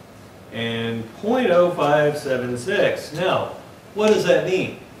 and 0.0576. Now, what does that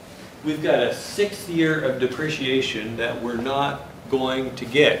mean? We've got a 6th year of depreciation that we're not going to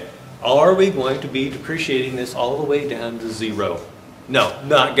get. Are we going to be depreciating this all the way down to 0? No,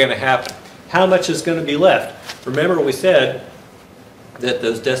 not going to happen. How much is going to be left? Remember we said that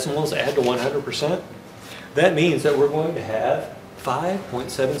those decimals add to 100%? That means that we're going to have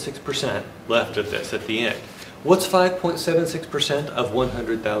 5.76% left of this at the end. What's 5.76% of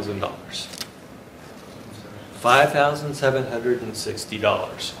 $100,000?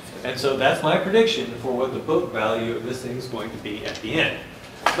 $5,760. And so that's my prediction for what the book value of this thing is going to be at the end.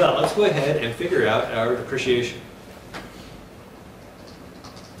 So let's go ahead and figure out our depreciation.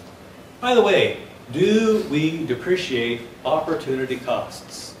 By the way, do we depreciate opportunity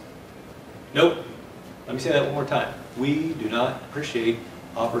costs? Nope. Let me say that one more time. We do not depreciate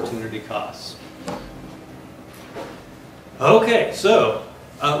opportunity costs. Okay, so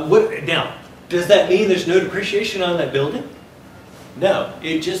now, does that mean there's no depreciation on that building? No,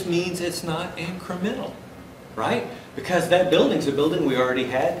 it just means it's not incremental, right? Because that building's a building we already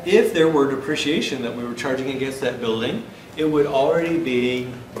had. If there were depreciation that we were charging against that building, it would already be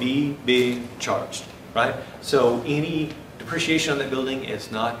being charged, right? So any depreciation on that building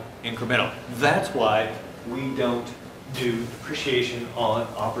is not incremental. That's why we don't do depreciation on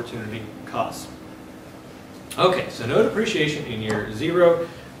opportunity costs. Okay, so no depreciation in year 0.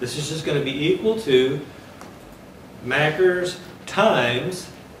 This is just going to be equal to MACRS times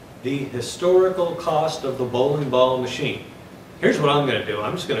the historical cost of the bowling ball machine. Here's what I'm going to do.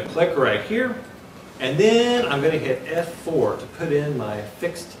 I'm just going to click right here, and then I'm going to hit F4 to put in my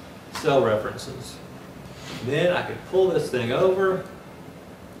fixed cell references. Then I can pull this thing over,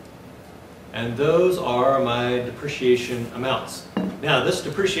 and those are my depreciation amounts. Now this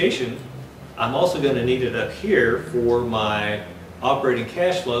depreciation, I'm also going to need it up here for my operating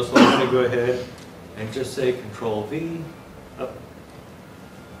cash flow, so I'm going to go ahead and just say Control V, up.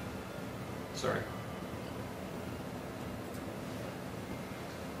 Sorry.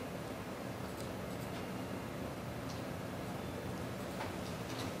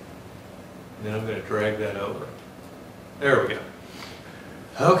 And then I'm going to drag that over. There we go.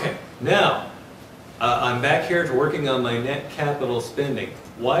 Okay, now I'm back here to working on my net capital spending.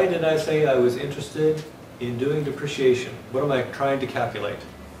 Why did I say I was interested in doing depreciation? What am I trying to calculate?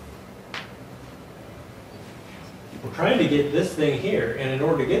 We're trying to get this thing here, and in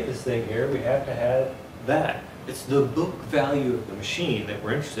order to get this thing here, we have to have that. It's the book value of the machine that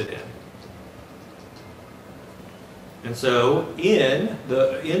we're interested in. And so in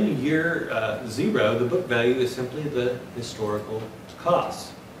year 0, the book value is simply the historical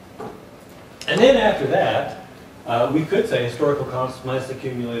cost. And then after that, we could say historical costs minus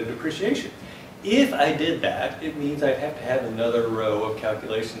accumulated depreciation. If I did that, it means I'd have to have another row of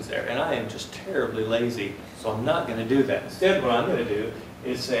calculations there. And I am just terribly lazy, so I'm not going to do that. Instead, what I'm going to do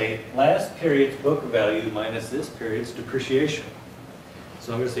is say last period's book value minus this period's depreciation.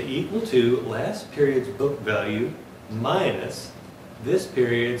 So I'm going to say equal to last period's book value minus this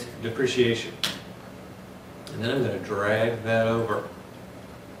period's depreciation. And then I'm going to drag that over.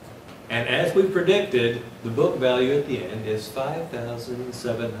 And as we predicted, the book value at the end is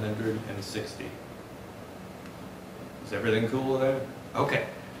 $5,760. Is everything cool with that? Okay.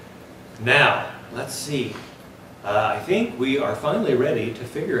 Now, let's see. I think we are finally ready to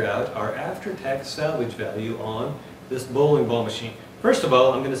figure out our after-tax salvage value on this bowling ball machine. First of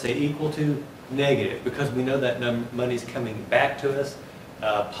all, I'm going to say equal to negative, because we know that money's coming back to us.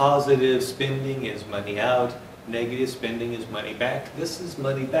 Positive spending is money out. Negative spending is money back. This is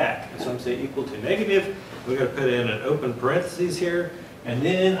money back. So I'm saying equal to negative. We're going to put in an open parentheses here. And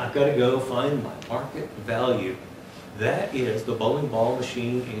then I've got to go find my market value. That is the bowling ball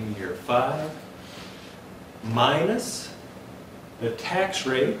machine in year 5 minus the tax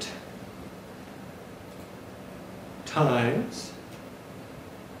rate times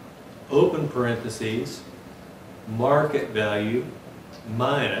open parentheses market value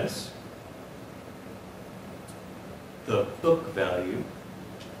minus the book value,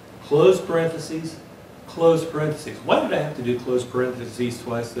 close parentheses, close parentheses. Why did I have to do close parentheses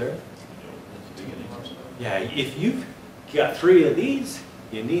twice there? Yeah, if you've got 3 of these,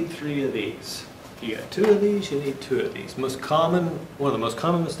 you need 3 of these. If you got 2 of these, you need 2 of these. One of the most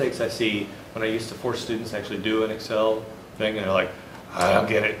common mistakes I see when I used to force students to actually do an Excel thing, and they're like, I don't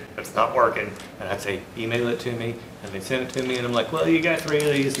get it, it's not working. And I'd say, email it to me, and they'd send it to me, and I'm like, well, you got 3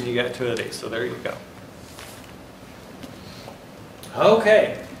 of these, and you got 2 of these, so there you go.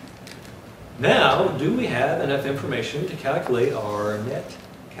 Okay, now do we have enough information to calculate our net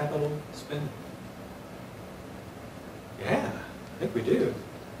capital spending? Yeah, I think we do.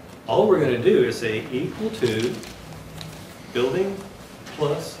 All we're going to do is say equal to building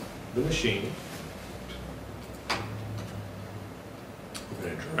plus the machine. We're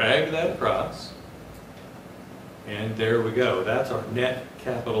going to drag that across, and there we go. That's our net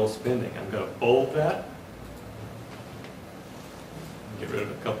capital spending. I'm going to bold that. Get rid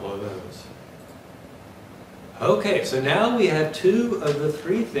of a couple of those. Okay, so now we have 2 of the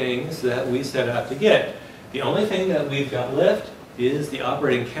 3 things that we set out to get. The only thing that we've got left is the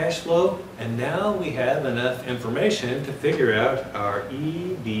operating cash flow, and now we have enough information to figure out our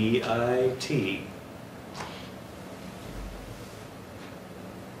EBIT.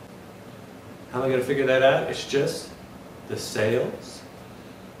 How am I going to figure that out? It's just the sales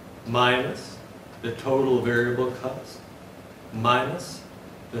minus the total variable cost minus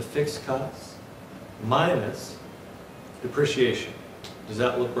the fixed costs minus depreciation. Does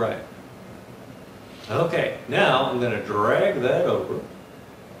that look right? Okay, now I'm going to drag that over.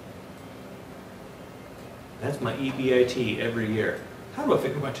 That's my EBIT every year. How do I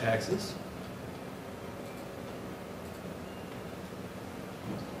figure my taxes?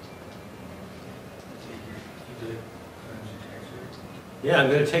 Yeah,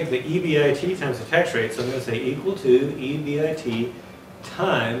 I'm going to take the EBIT times the tax rate, so I'm going to say equal to EBIT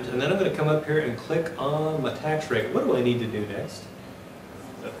times, and then I'm going to come up here and click on my tax rate. What do I need to do next?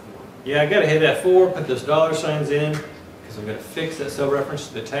 Yeah, I got to hit F4, put those dollar signs in, because I'm going to fix that cell reference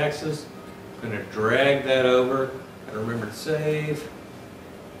to the taxes. I'm going to drag that over, got to remember to save,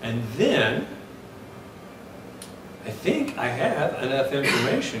 and then I think I have enough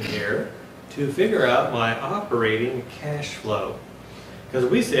information here to figure out my operating cash flow. Because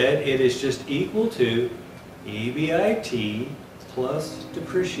we said it is just equal to EBIT plus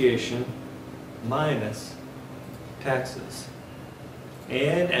depreciation minus taxes.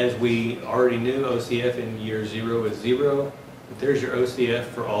 And as we already knew, OCF in year 0 is 0, but there's your OCF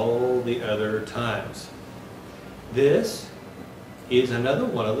for all the other times. This is another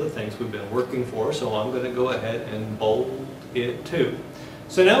one of the things we've been working for, so I'm going to go ahead and bold it too.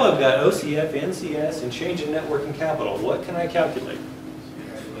 So now I've got OCF, NCS, and change in net working capital. What can I calculate?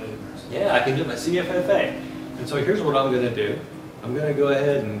 Yeah, I can do my CFFA. And so here's what I'm going to do. I'm going to go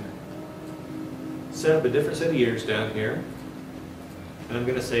ahead and set up a different set of years down here. And I'm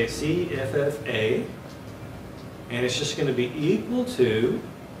going to say CFFA. And it's just going to be equal to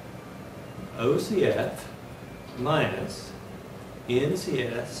OCF minus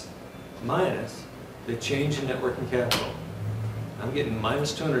NCS minus the change in net working capital. I'm getting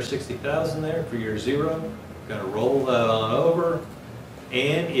minus 260,000 there for year 0. I'm going to roll that on over.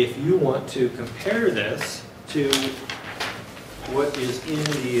 And if you want to compare this to what is in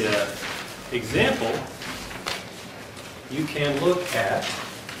the example, you can look at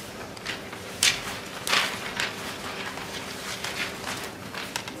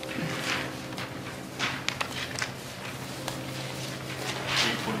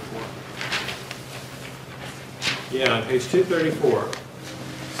yeah, on page 234.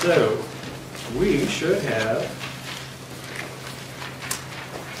 So we should have,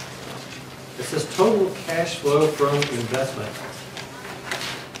 it says total cash flow from investment.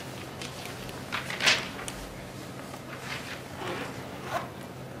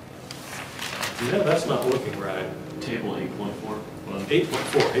 No, that's not looking right. Table 8.4.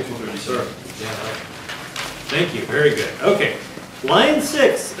 8.4, sorry. Yeah. Thank you, very good. Okay, line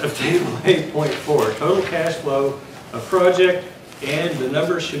 6 of table 8.4, total cash flow of project, and the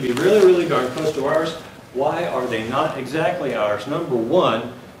numbers should be really, really darn close to ours. Why are they not exactly ours? Number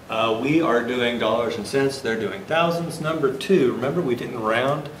 1, we are doing dollars and cents, they're doing thousands. Number 2, remember we didn't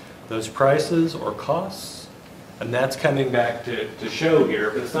round those prices or costs? And that's coming back to show here,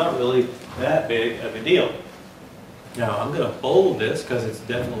 but it's not really that big of a deal. Now I'm going to bold this because it's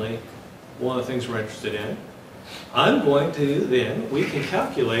definitely one of the things we're interested in. I'm going to then, we can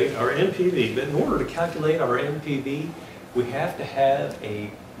calculate our NPV, but in order to calculate our NPV, we have to have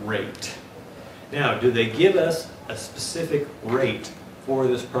a rate. Now, do they give us a specific rate for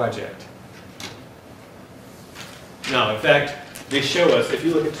this project? No, in fact, they show us, if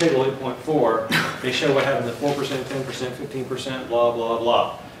you look at table 8.4, they show what happens at 4%, 10%, 15%, blah, blah,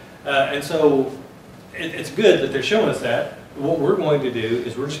 blah. And so it's good that they're showing us that. What we're going to do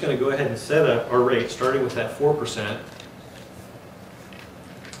is we're just going to go ahead and set up our rate starting with that 4%.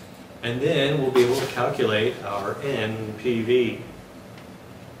 And then we'll be able to calculate our NPV.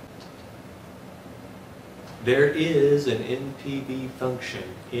 There is an NPV function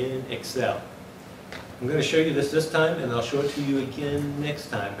in Excel. I'm going to show you this time, and I'll show it to you again next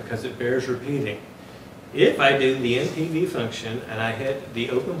time because it bears repeating. If I do the NPV function and I hit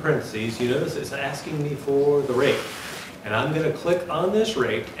the open parentheses, you notice it's asking me for the rate. And I'm going to click on this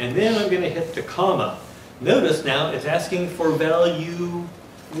rate, and then I'm going to hit the comma. Notice now it's asking for value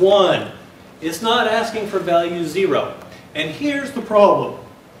 1. It's not asking for value 0. And here's the problem.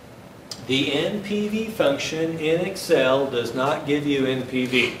 The NPV function in Excel does not give you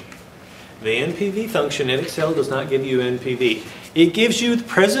NPV. The NPV function in Excel does not give you NPV. It gives you the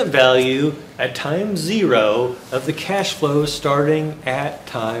present value at time 0 of the cash flow starting at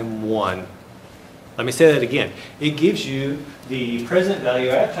time 1. Let me say that again. It gives you the present value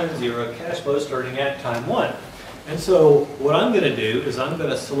at time 0 cash flow starting at time 1. And so what I'm going to do is I'm going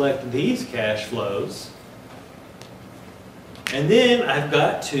to select these cash flows, and then I've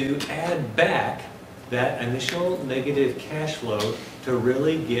got to add back that initial negative cash flow to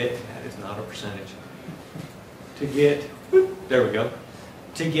really get, that is not a percentage, to get, whoop, there we go,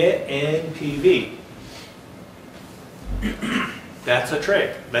 to get NPV. That's a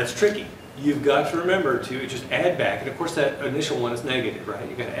trick. That's tricky. You've got to remember to just add back, and of course that initial one is negative, right?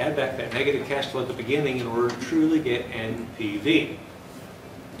 You've got to add back that negative cash flow at the beginning in order to truly get NPV.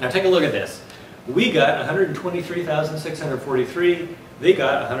 Now take a look at this. We got 123,643. They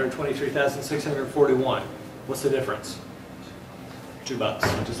got 123,641. What's the difference?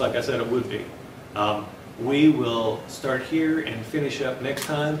 $2, just like I said it would be. We will start here and finish up next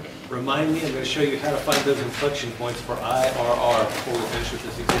time. Remind me, I'm going to show you how to find those inflection points for IRR before we finish with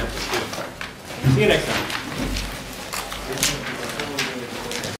this example too. See you next time.